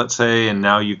 stories, let's say, and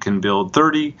now you can build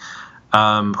 30,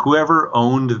 whoever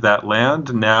owned that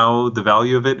land, now the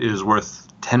value of it is worth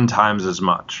 10 times as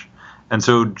much. And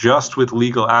so just with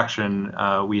legal action,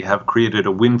 we have created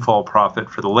a windfall profit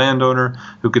for the landowner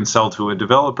who can sell to a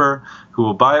developer who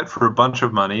will buy it for a bunch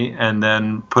of money and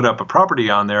then put up a property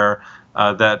on there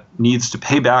that needs to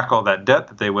pay back all that debt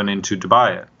that they went into to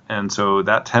buy it. And so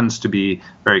that tends to be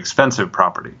very expensive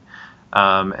property.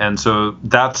 And so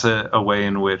that's a way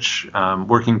in which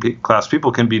working class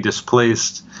people can be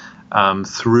displaced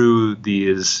through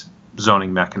these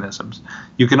zoning mechanisms.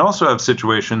 You can also have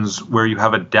situations where you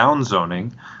have a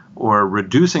downzoning or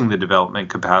reducing the development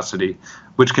capacity,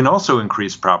 which can also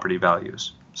increase property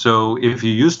values. So if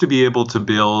you used to be able to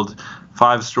build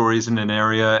 5 stories in an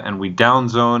area and we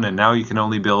downzone and now you can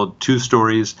only build 2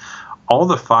 stories, all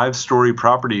the 5-story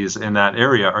properties in that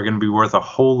area are going to be worth a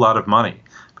whole lot of money,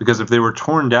 because if they were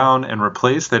torn down and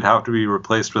replaced, they'd have to be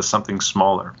replaced with something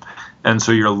smaller. And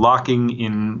so you're locking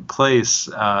in place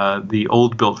the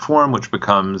old built form, which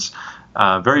becomes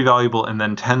very valuable and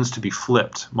then tends to be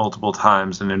flipped multiple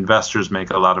times, and investors make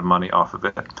a lot of money off of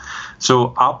it.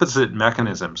 So opposite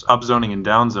mechanisms, upzoning and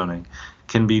downzoning,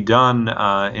 can be done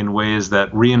in ways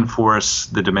that reinforce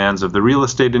the demands of the real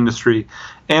estate industry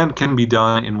and can be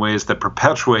done in ways that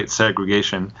perpetuate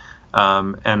segregation.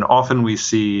 And often we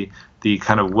see the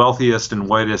kind of wealthiest and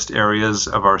whitest areas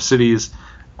of our cities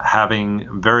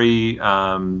having very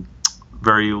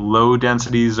low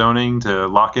density zoning to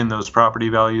lock in those property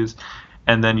values.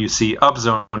 And then you see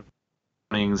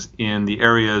upzonings in the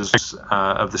areas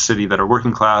of the city that are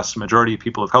working class, majority of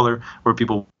people of color, where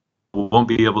people won't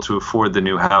be able to afford the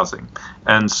new housing.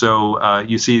 And so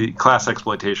you see class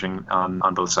exploitation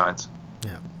on both sides.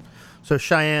 Yeah. So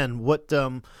Cheyenne,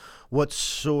 what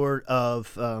sort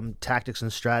of tactics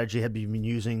and strategy have you been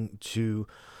using to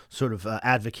sort of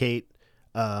advocate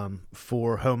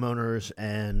for homeowners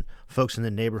and folks in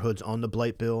the neighborhoods on the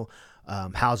Blight Bill?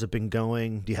 How's it been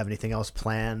going? Do you have anything else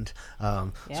planned?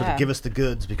 Sort of give us the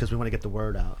goods, because we want to get the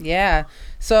word out. Yeah.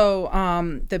 So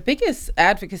the biggest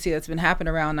advocacy that's been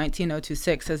happening around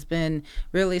 19026 has been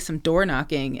really some door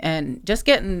knocking and just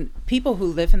getting people who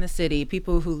live in the city,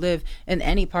 people who live in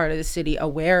any part of the city,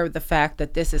 aware of the fact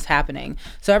that this is happening.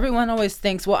 So everyone always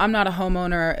thinks, well, I'm not a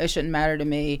homeowner, it shouldn't matter to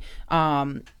me.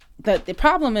 But the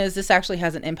problem is this actually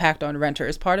has an impact on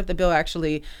renters. Part of the bill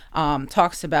actually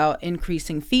talks about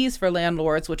increasing fees for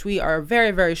landlords, which we are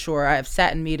very, very sure. I have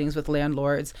sat in meetings with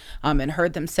landlords and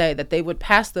heard them say that they would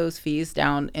pass those fees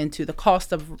down into the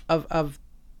cost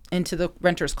into the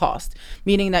renter's cost,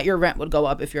 meaning that your rent would go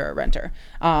up if you're a renter.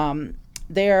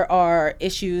 There are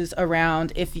issues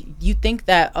around if you think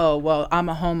that, oh, well, I'm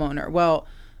a homeowner. Well,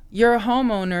 you're a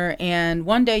homeowner, and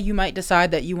one day you might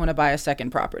decide that you want to buy a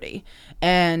second property.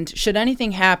 And should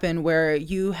anything happen where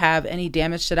you have any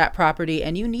damage to that property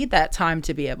and you need that time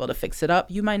to be able to fix it up,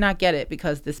 you might not get it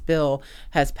because this bill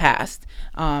has passed.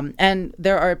 And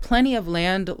there are plenty of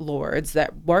landlords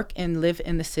that work and live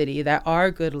in the city that are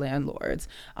good landlords,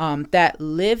 that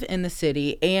live in the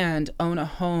city and own a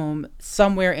home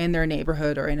somewhere in their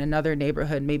neighborhood or in another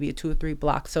neighborhood, maybe 2 or 3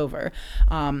 blocks over.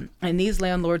 And these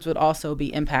landlords would also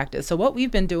be impacted. So what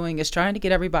we've been doing is trying to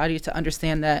get everybody to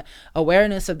understand that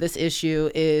awareness of this issue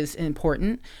is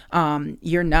important.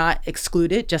 You're not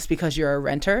excluded just because you're a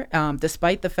renter,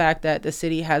 despite the fact that the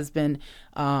city has been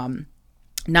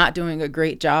not doing a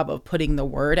great job of putting the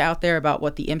word out there about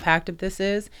what the impact of this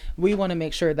is. We want to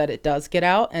make sure that it does get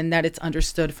out and that it's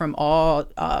understood from all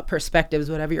perspectives,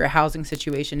 whatever your housing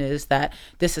situation is, that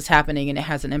this is happening and it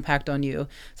has an impact on you.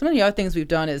 Some of the other things we've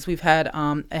done is we've had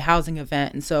a housing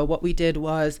event. And so what we did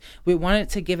was we wanted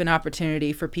to give an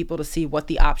opportunity for people to see what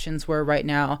the options were right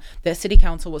now that City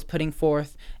Council was putting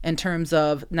forth in terms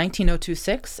of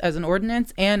 19026 as an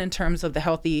ordinance and in terms of the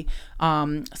healthy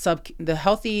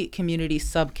community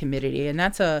subcommittee. And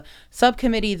that's a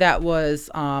subcommittee that was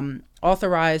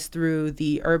authorized through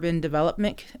the Urban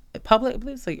Development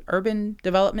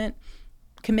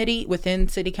Committee within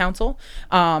City Council,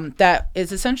 that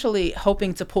is essentially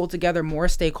hoping to pull together more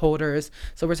stakeholders.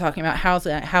 So we're talking about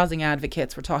housing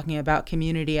advocates, we're talking about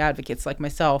community advocates like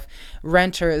myself,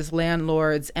 renters,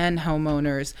 landlords, and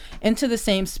homeowners into the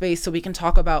same space so we can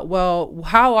talk about, well,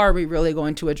 how are we really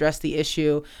going to address the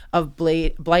issue of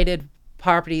blighted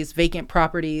properties, vacant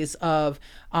properties, of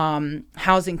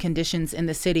housing conditions in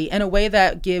the city in a way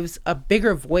that gives a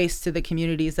bigger voice to the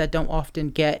communities that don't often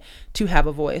get to have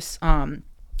a voice.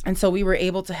 And so we were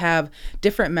able to have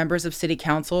different members of City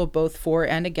Council, both for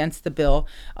and against the bill,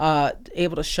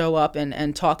 able to show up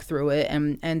and talk through it.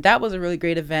 And that was a really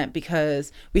great event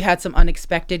because we had some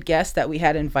unexpected guests that we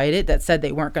had invited that said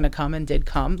they weren't going to come and did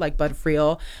come, like Bud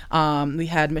Friel. We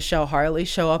had Michelle Harley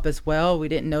show up as well. We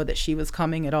didn't know that she was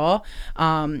coming at all.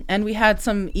 And we had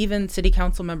some even City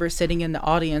Council members sitting in the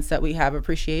audience that we have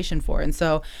appreciation for. And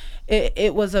so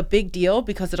it was a big deal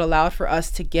because it allowed for us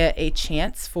to get a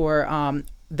chance for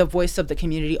the voice of the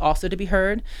community also to be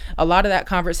heard. A lot of that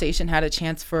conversation had a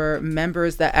chance for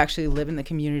members that actually live in the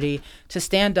community to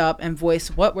stand up and voice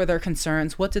what were their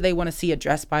concerns, what do they want to see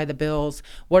addressed by the bills,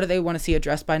 what do they want to see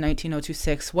addressed by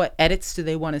 19026, what edits do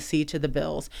they want to see to the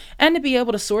bills, and to be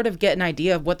able to sort of get an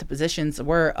idea of what the positions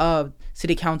were of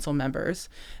City Council members.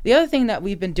 The other thing that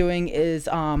we've been doing is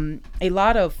a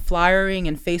lot of flyering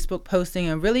and Facebook posting,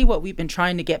 and really what we've been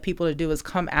trying to get people to do is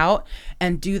come out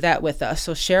and do that with us.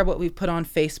 So share what we've put on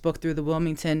Facebook through the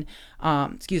Wilmington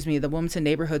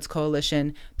Neighborhoods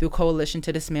Coalition, through Coalition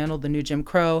to Dismantle the New Jim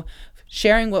Crow,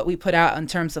 sharing what we put out in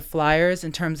terms of flyers,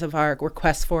 in terms of our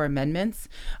requests for amendments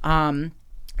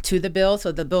to the bill,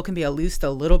 so the bill can be at least a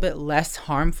little bit less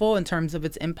harmful in terms of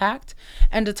its impact.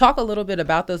 And to talk a little bit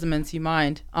about those amendments, if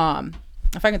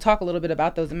I can talk a little bit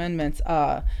about those amendments,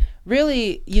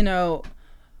 really,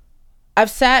 I've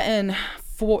sat in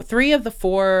 3 of the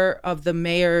 4 of the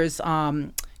mayor's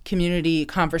community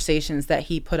conversations that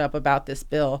he put up about this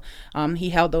bill. He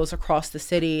held those across the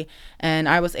city, and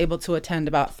I was able to attend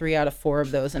about 3 out of 4 of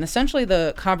those. And essentially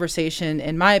the conversation,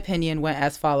 in my opinion, went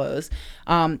as follows.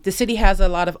 The city has a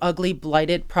lot of ugly,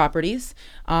 blighted properties.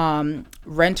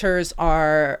 Renters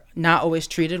are not always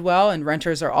treated well, and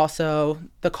renters are also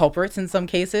the culprits in some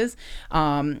cases.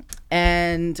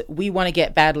 And we want to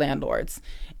get bad landlords.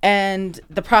 And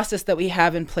the process that we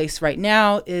have in place right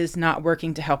now is not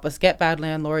working to help us get bad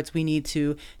landlords. We need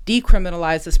to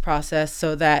decriminalize this process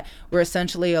so that we're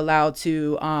essentially allowed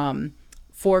to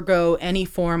forego any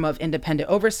form of independent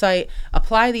oversight,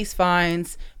 apply these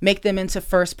fines, make them into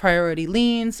first priority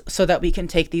liens so that we can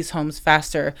take these homes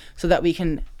faster, so that we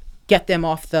can get them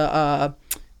off the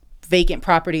vacant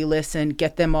property list and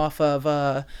get them off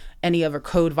of any of a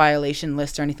code violation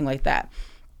list or anything like that.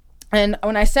 And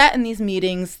when I sat in these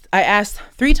meetings, I asked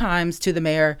 3 times to the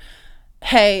mayor,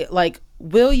 hey,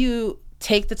 will you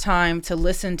take the time to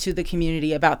listen to the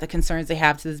community about the concerns they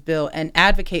have to this bill and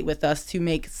advocate with us to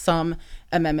make some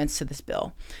amendments to this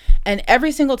bill? And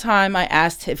every single time I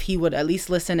asked if he would at least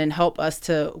listen and help us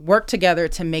to work together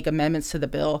to make amendments to the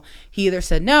bill, he either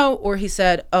said no, or he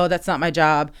said, oh, that's not my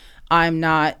job. I'm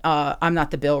not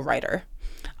the bill writer.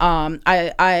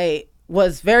 I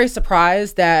was very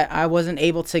surprised that I wasn't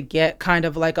able to get kind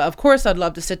of like, of course, I'd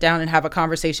love to sit down and have a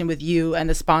conversation with you and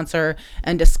the sponsor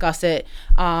and discuss it.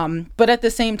 But at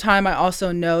the same time, I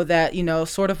also know that,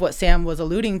 sort of what Sam was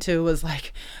alluding to was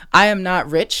like, I am not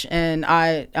rich and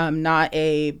I am not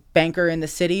a banker in the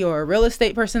city or a real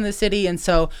estate person in the city. And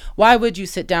so why would you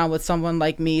sit down with someone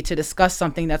like me to discuss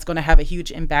something that's going to have a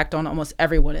huge impact on almost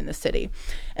everyone in the city?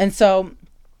 And so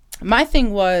my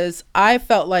thing was, I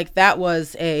felt like that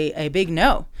was a big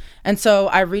no. And so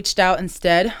I reached out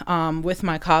instead with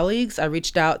my colleagues. I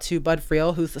reached out to Bud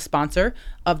Friel, who's the sponsor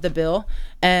of the bill.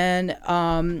 And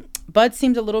Bud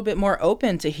seemed a little bit more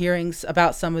open to hearing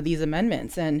about some of these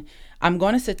amendments. And I'm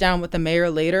going to sit down with the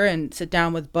mayor later and sit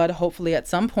down with Bud hopefully at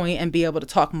some point and be able to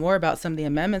talk more about some of the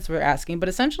amendments we're asking. But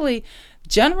essentially,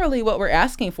 generally what we're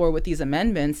asking for with these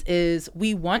amendments is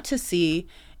we want to see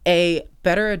a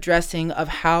better addressing of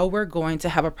how we're going to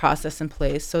have a process in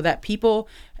place so that people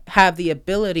have the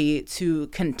ability to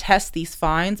contest these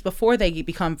fines before they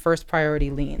become first priority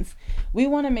liens. We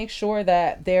want to make sure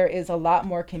that there is a lot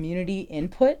more community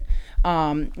input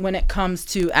when it comes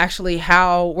to actually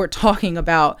how we're talking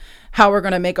about how we're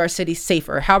going to make our cities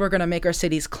safer, how we're going to make our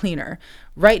cities cleaner.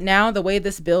 Right now, the way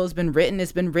this bill has been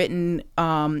written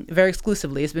very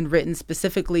exclusively. It's been written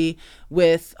specifically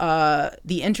with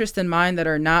the interest in mind that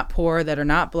are not poor, that are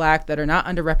not Black, that are not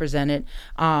underrepresented,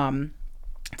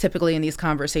 typically in these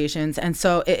conversations. And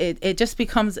so it just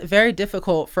becomes very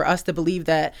difficult for us to believe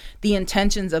that the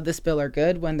intentions of this bill are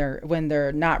good when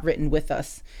they're not written with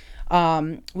us.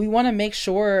 We want to make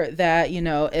sure that,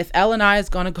 if L&I is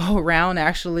going to go around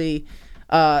actually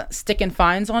sticking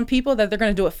fines on people, that they're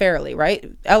going to do it fairly,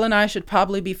 right? L&I should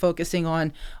probably be focusing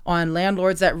on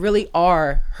landlords that really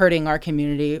are hurting our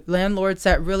community, landlords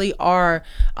that really are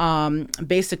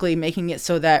basically making it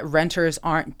so that renters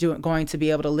aren't going to be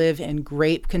able to live in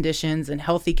great conditions and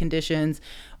healthy conditions.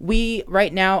 We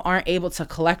right now aren't able to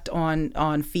collect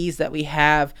on fees that we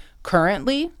have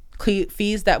currently,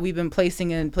 fees that we've been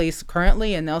placing in place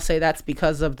currently, and they'll say that's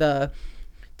because of the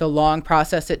long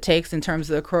process it takes in terms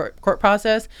of the court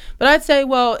process. But I'd say,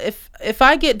 well, if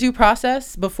I get due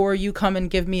process before you come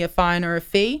and give me a fine or a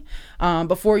fee,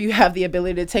 before you have the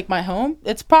ability to take my home,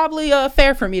 it's probably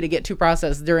fair for me to get due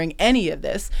process during any of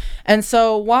this. And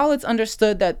so while it's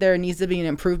understood that there needs to be an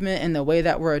improvement in the way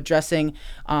that we're addressing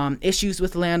issues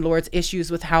with landlords,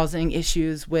 issues with housing,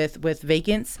 issues with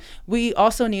vacants, we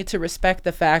also need to respect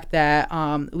the fact that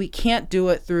we can't do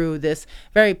it through this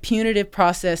very punitive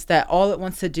process that all it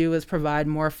wants to do is provide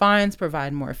more fines,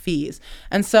 provide more fees.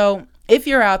 And so if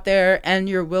you're out there and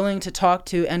you're willing to talk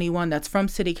to anyone that's from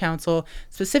City Council,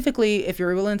 specifically if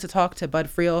you're willing to talk to Bud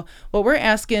Friel, what we're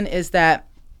asking is that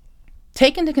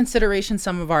take into consideration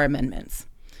some of our amendments.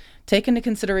 Take into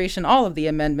consideration all of the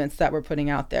amendments that we're putting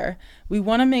out there. We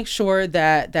want to make sure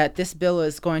that this bill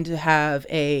is going to have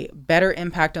a better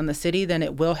impact on the city than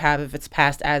it will have if it's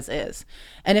passed as is.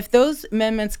 And if those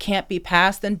amendments can't be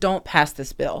passed, then don't pass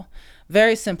this bill.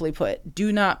 Very simply put,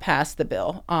 do not pass the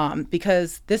bill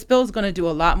because this bill is going to do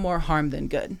a lot more harm than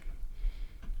good.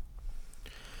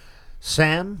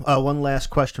 Sam, one last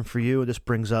question for you. This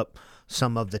brings up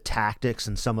some of the tactics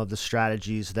and some of the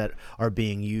strategies that are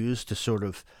being used to sort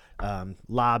of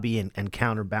lobby and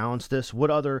counterbalance this.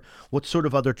 What sort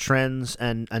of other trends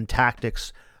and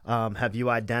tactics have you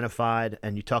identified?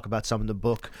 And you talk about some in the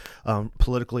book,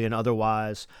 politically and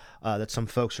otherwise, that some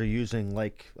folks are using,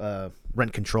 like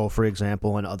rent control, for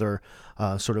example, and other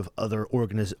sort of other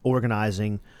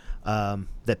organizing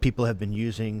that people have been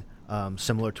using,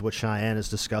 similar to what Cheyenne is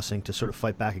discussing, to sort of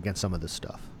fight back against some of this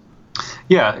stuff.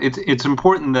 Yeah, it's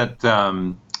important that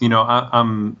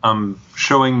I'm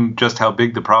showing just how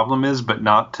big the problem is, but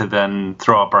not to then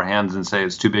throw up our hands and say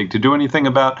it's too big to do anything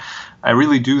about. I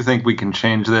really do think we can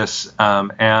change this,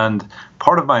 and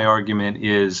part of my argument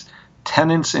is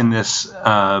tenants in this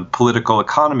political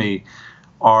economy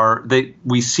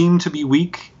we seem to be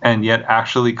weak, and yet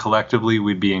actually collectively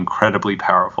we'd be incredibly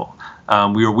powerful.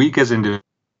 We are weak as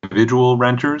individual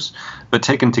renters, but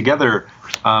taken together,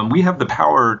 we have the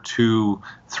power to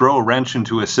throw a wrench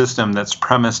into a system that's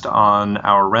premised on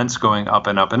our rents going up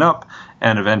and up and up,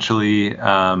 and eventually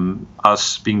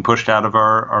us being pushed out of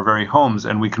our very homes,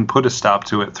 and we can put a stop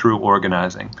to it through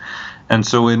organizing. And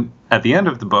so at the end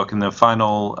of the book, in the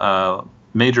final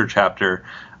major chapter,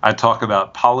 I talk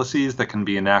about policies that can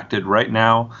be enacted right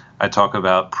now. I talk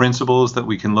about principles that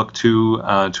we can look to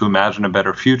imagine a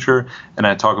better future. And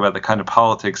I talk about the kind of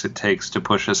politics it takes to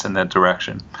push us in that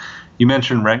direction. You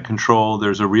mentioned rent control.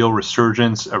 There's a real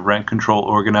resurgence of rent control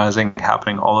organizing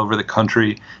happening all over the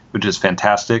country, which is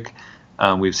fantastic.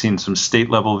 We've seen some state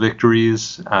level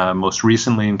victories, most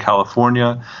recently in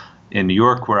California. In New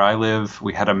York, where I live,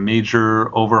 we had a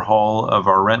major overhaul of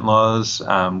our rent laws,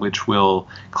 which will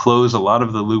close a lot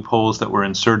of the loopholes that were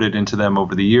inserted into them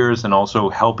over the years and also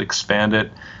help expand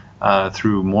it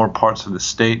through more parts of the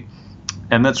state.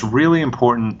 And that's really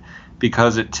important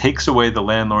because it takes away the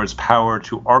landlord's power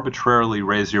to arbitrarily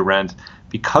raise your rent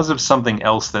because of something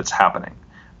else that's happening,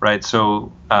 right?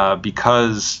 So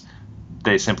because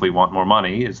they simply want more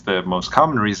money is the most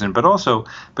common reason, but also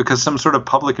because some sort of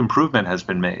public improvement has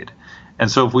been made. And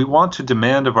so if we want to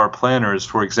demand of our planners,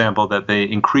 for example, that they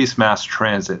increase mass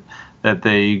transit, that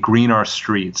they green our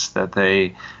streets, that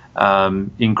they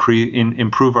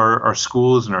improve our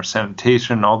schools and our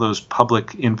sanitation, all those public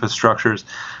infrastructures,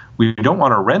 we don't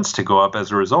want our rents to go up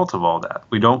as a result of all that.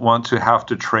 We don't want to have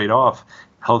to trade off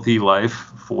healthy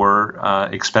life for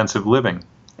expensive living.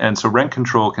 And so rent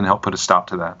control can help put a stop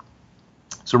to that.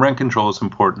 So rent control is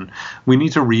important. We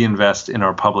need to reinvest in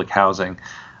our public housing.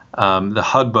 The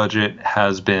HUD budget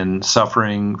has been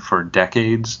suffering for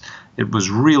decades. It was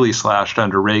really slashed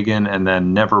under Reagan and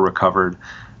then never recovered.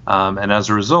 And as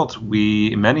a result,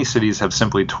 many cities have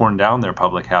simply torn down their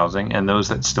public housing, and those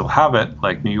that still have it,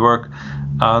 like New York,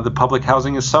 the public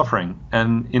housing is suffering.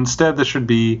 And instead, this should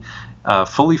be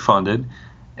fully funded.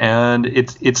 And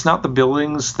it's not the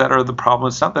buildings that are the problem.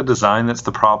 It's not the design that's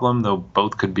the problem, though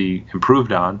both could be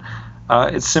improved on.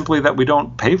 It's simply that we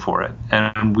don't pay for it.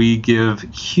 And we give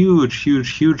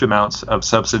huge amounts of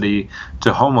subsidy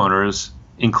to homeowners,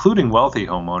 including wealthy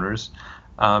homeowners,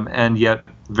 and yet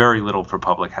very little for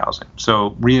public housing.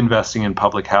 So reinvesting in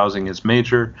public housing is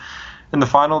major. And the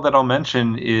final that I'll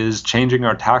mention is changing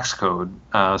our tax code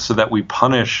so that we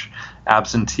punish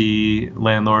absentee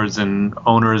landlords and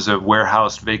owners of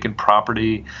warehoused vacant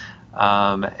property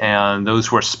and those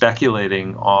who are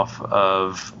speculating off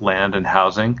of land and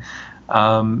housing,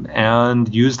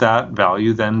 and use that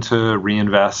value then to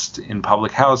reinvest in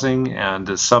public housing and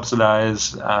to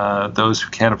subsidize those who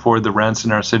can't afford the rents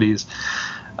in our cities,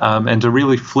 and to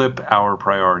really flip our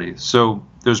priorities. So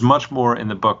there's much more in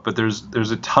the book, but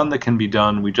there's a ton that can be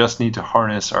done. We just need to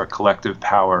harness our collective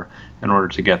power in order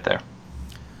to get there.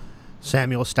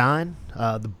 Samuel Stein,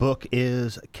 the book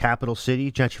is Capital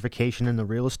City, Gentrification in the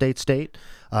Real Estate State.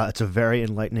 It's a very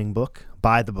enlightening book.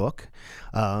 Buy the book.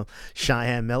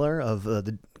 Cheyenne Miller of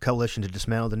the Coalition to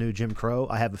Dismantle the New Jim Crow.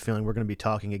 I have a feeling we're going to be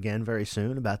talking again very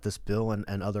soon about this bill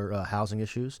and other housing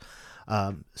issues.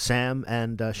 Sam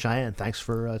and Cheyenne, thanks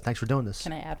for doing this.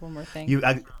 Can I add one more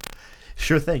thing?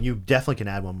 Sure thing. You definitely can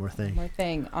add one more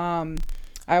thing.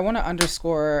 I want to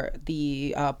underscore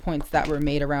the points that were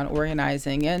made around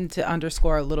organizing, and to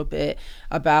underscore a little bit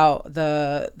about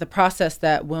the process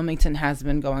that Wilmington has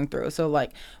been going through. So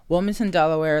like Wilmington,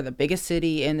 Delaware, the biggest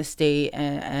city in the state,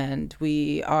 and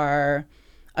we are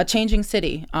a changing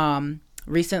city.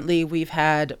 Recently, we've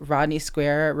had Rodney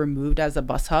Square removed as a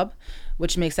bus hub,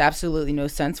 which makes absolutely no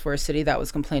sense for a city that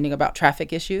was complaining about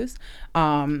traffic issues.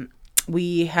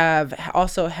 We have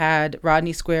also had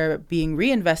Rodney Square being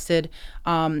reinvested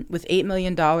with $8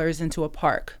 million into a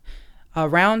park.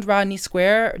 Around Rodney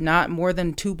Square, not more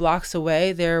than 2 blocks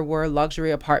away, there were luxury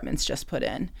apartments just put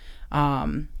in.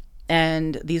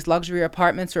 And these luxury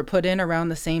apartments were put in around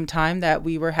the same time that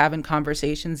we were having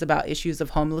conversations about issues of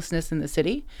homelessness in the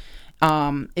city.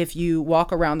 If you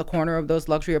walk around the corner of those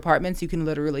luxury apartments, you can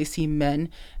literally see men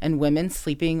and women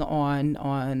sleeping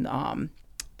on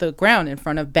the ground in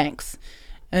front of banks.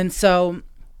 And so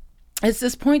it's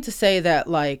this point to say that,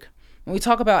 like, when we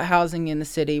talk about housing in the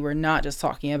city, we're not just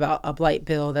talking about a blight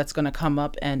bill that's going to come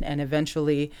up and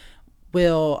eventually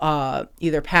will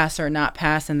either pass or not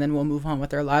pass, and then we'll move on with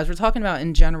their lives. We're talking about,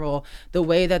 in general, the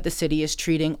way that the city is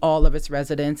treating all of its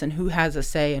residents and who has a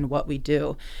say in what we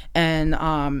do. And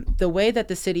the way that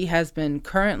the city has been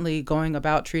currently going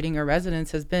about treating our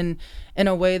residents has been in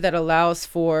a way that allows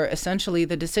for essentially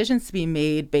the decisions to be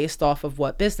made based off of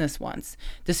what business wants,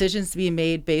 decisions to be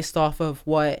made based off of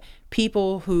what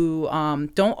people who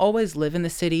don't always live in the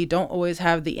city, don't always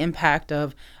have the impact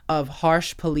of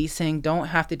harsh policing, don't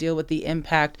have to deal with the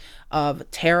impact of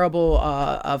terrible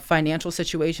of financial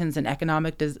situations and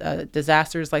economic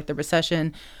disasters like the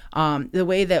recession, the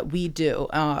way that we do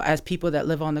as people that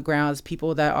live on the ground, as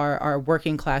people that are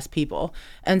working class people.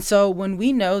 And so when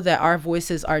we know that our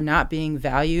voices are not being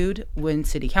valued when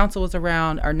city council is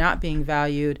around, are not being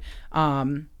valued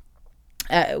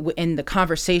in the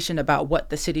conversation about what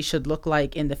the city should look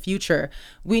like in the future,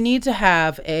 we need to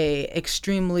have a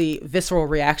extremely visceral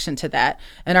reaction to that.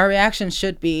 And our reaction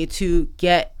should be to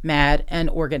get mad and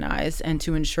organize and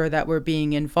to ensure that we're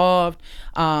being involved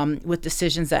with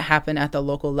decisions that happen at the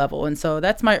local level. And so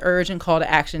that's my urgent call to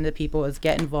action to people is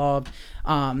get involved,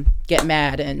 get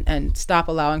mad, and stop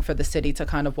allowing for the city to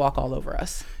kind of walk all over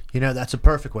us. That's a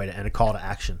perfect way to end a call to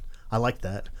action. I like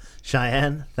that.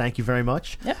 Cheyenne, thank you very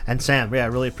much. Yep. And Sam, I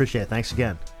really appreciate it. Thanks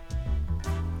again.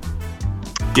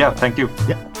 Yeah, thank you.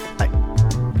 Yeah.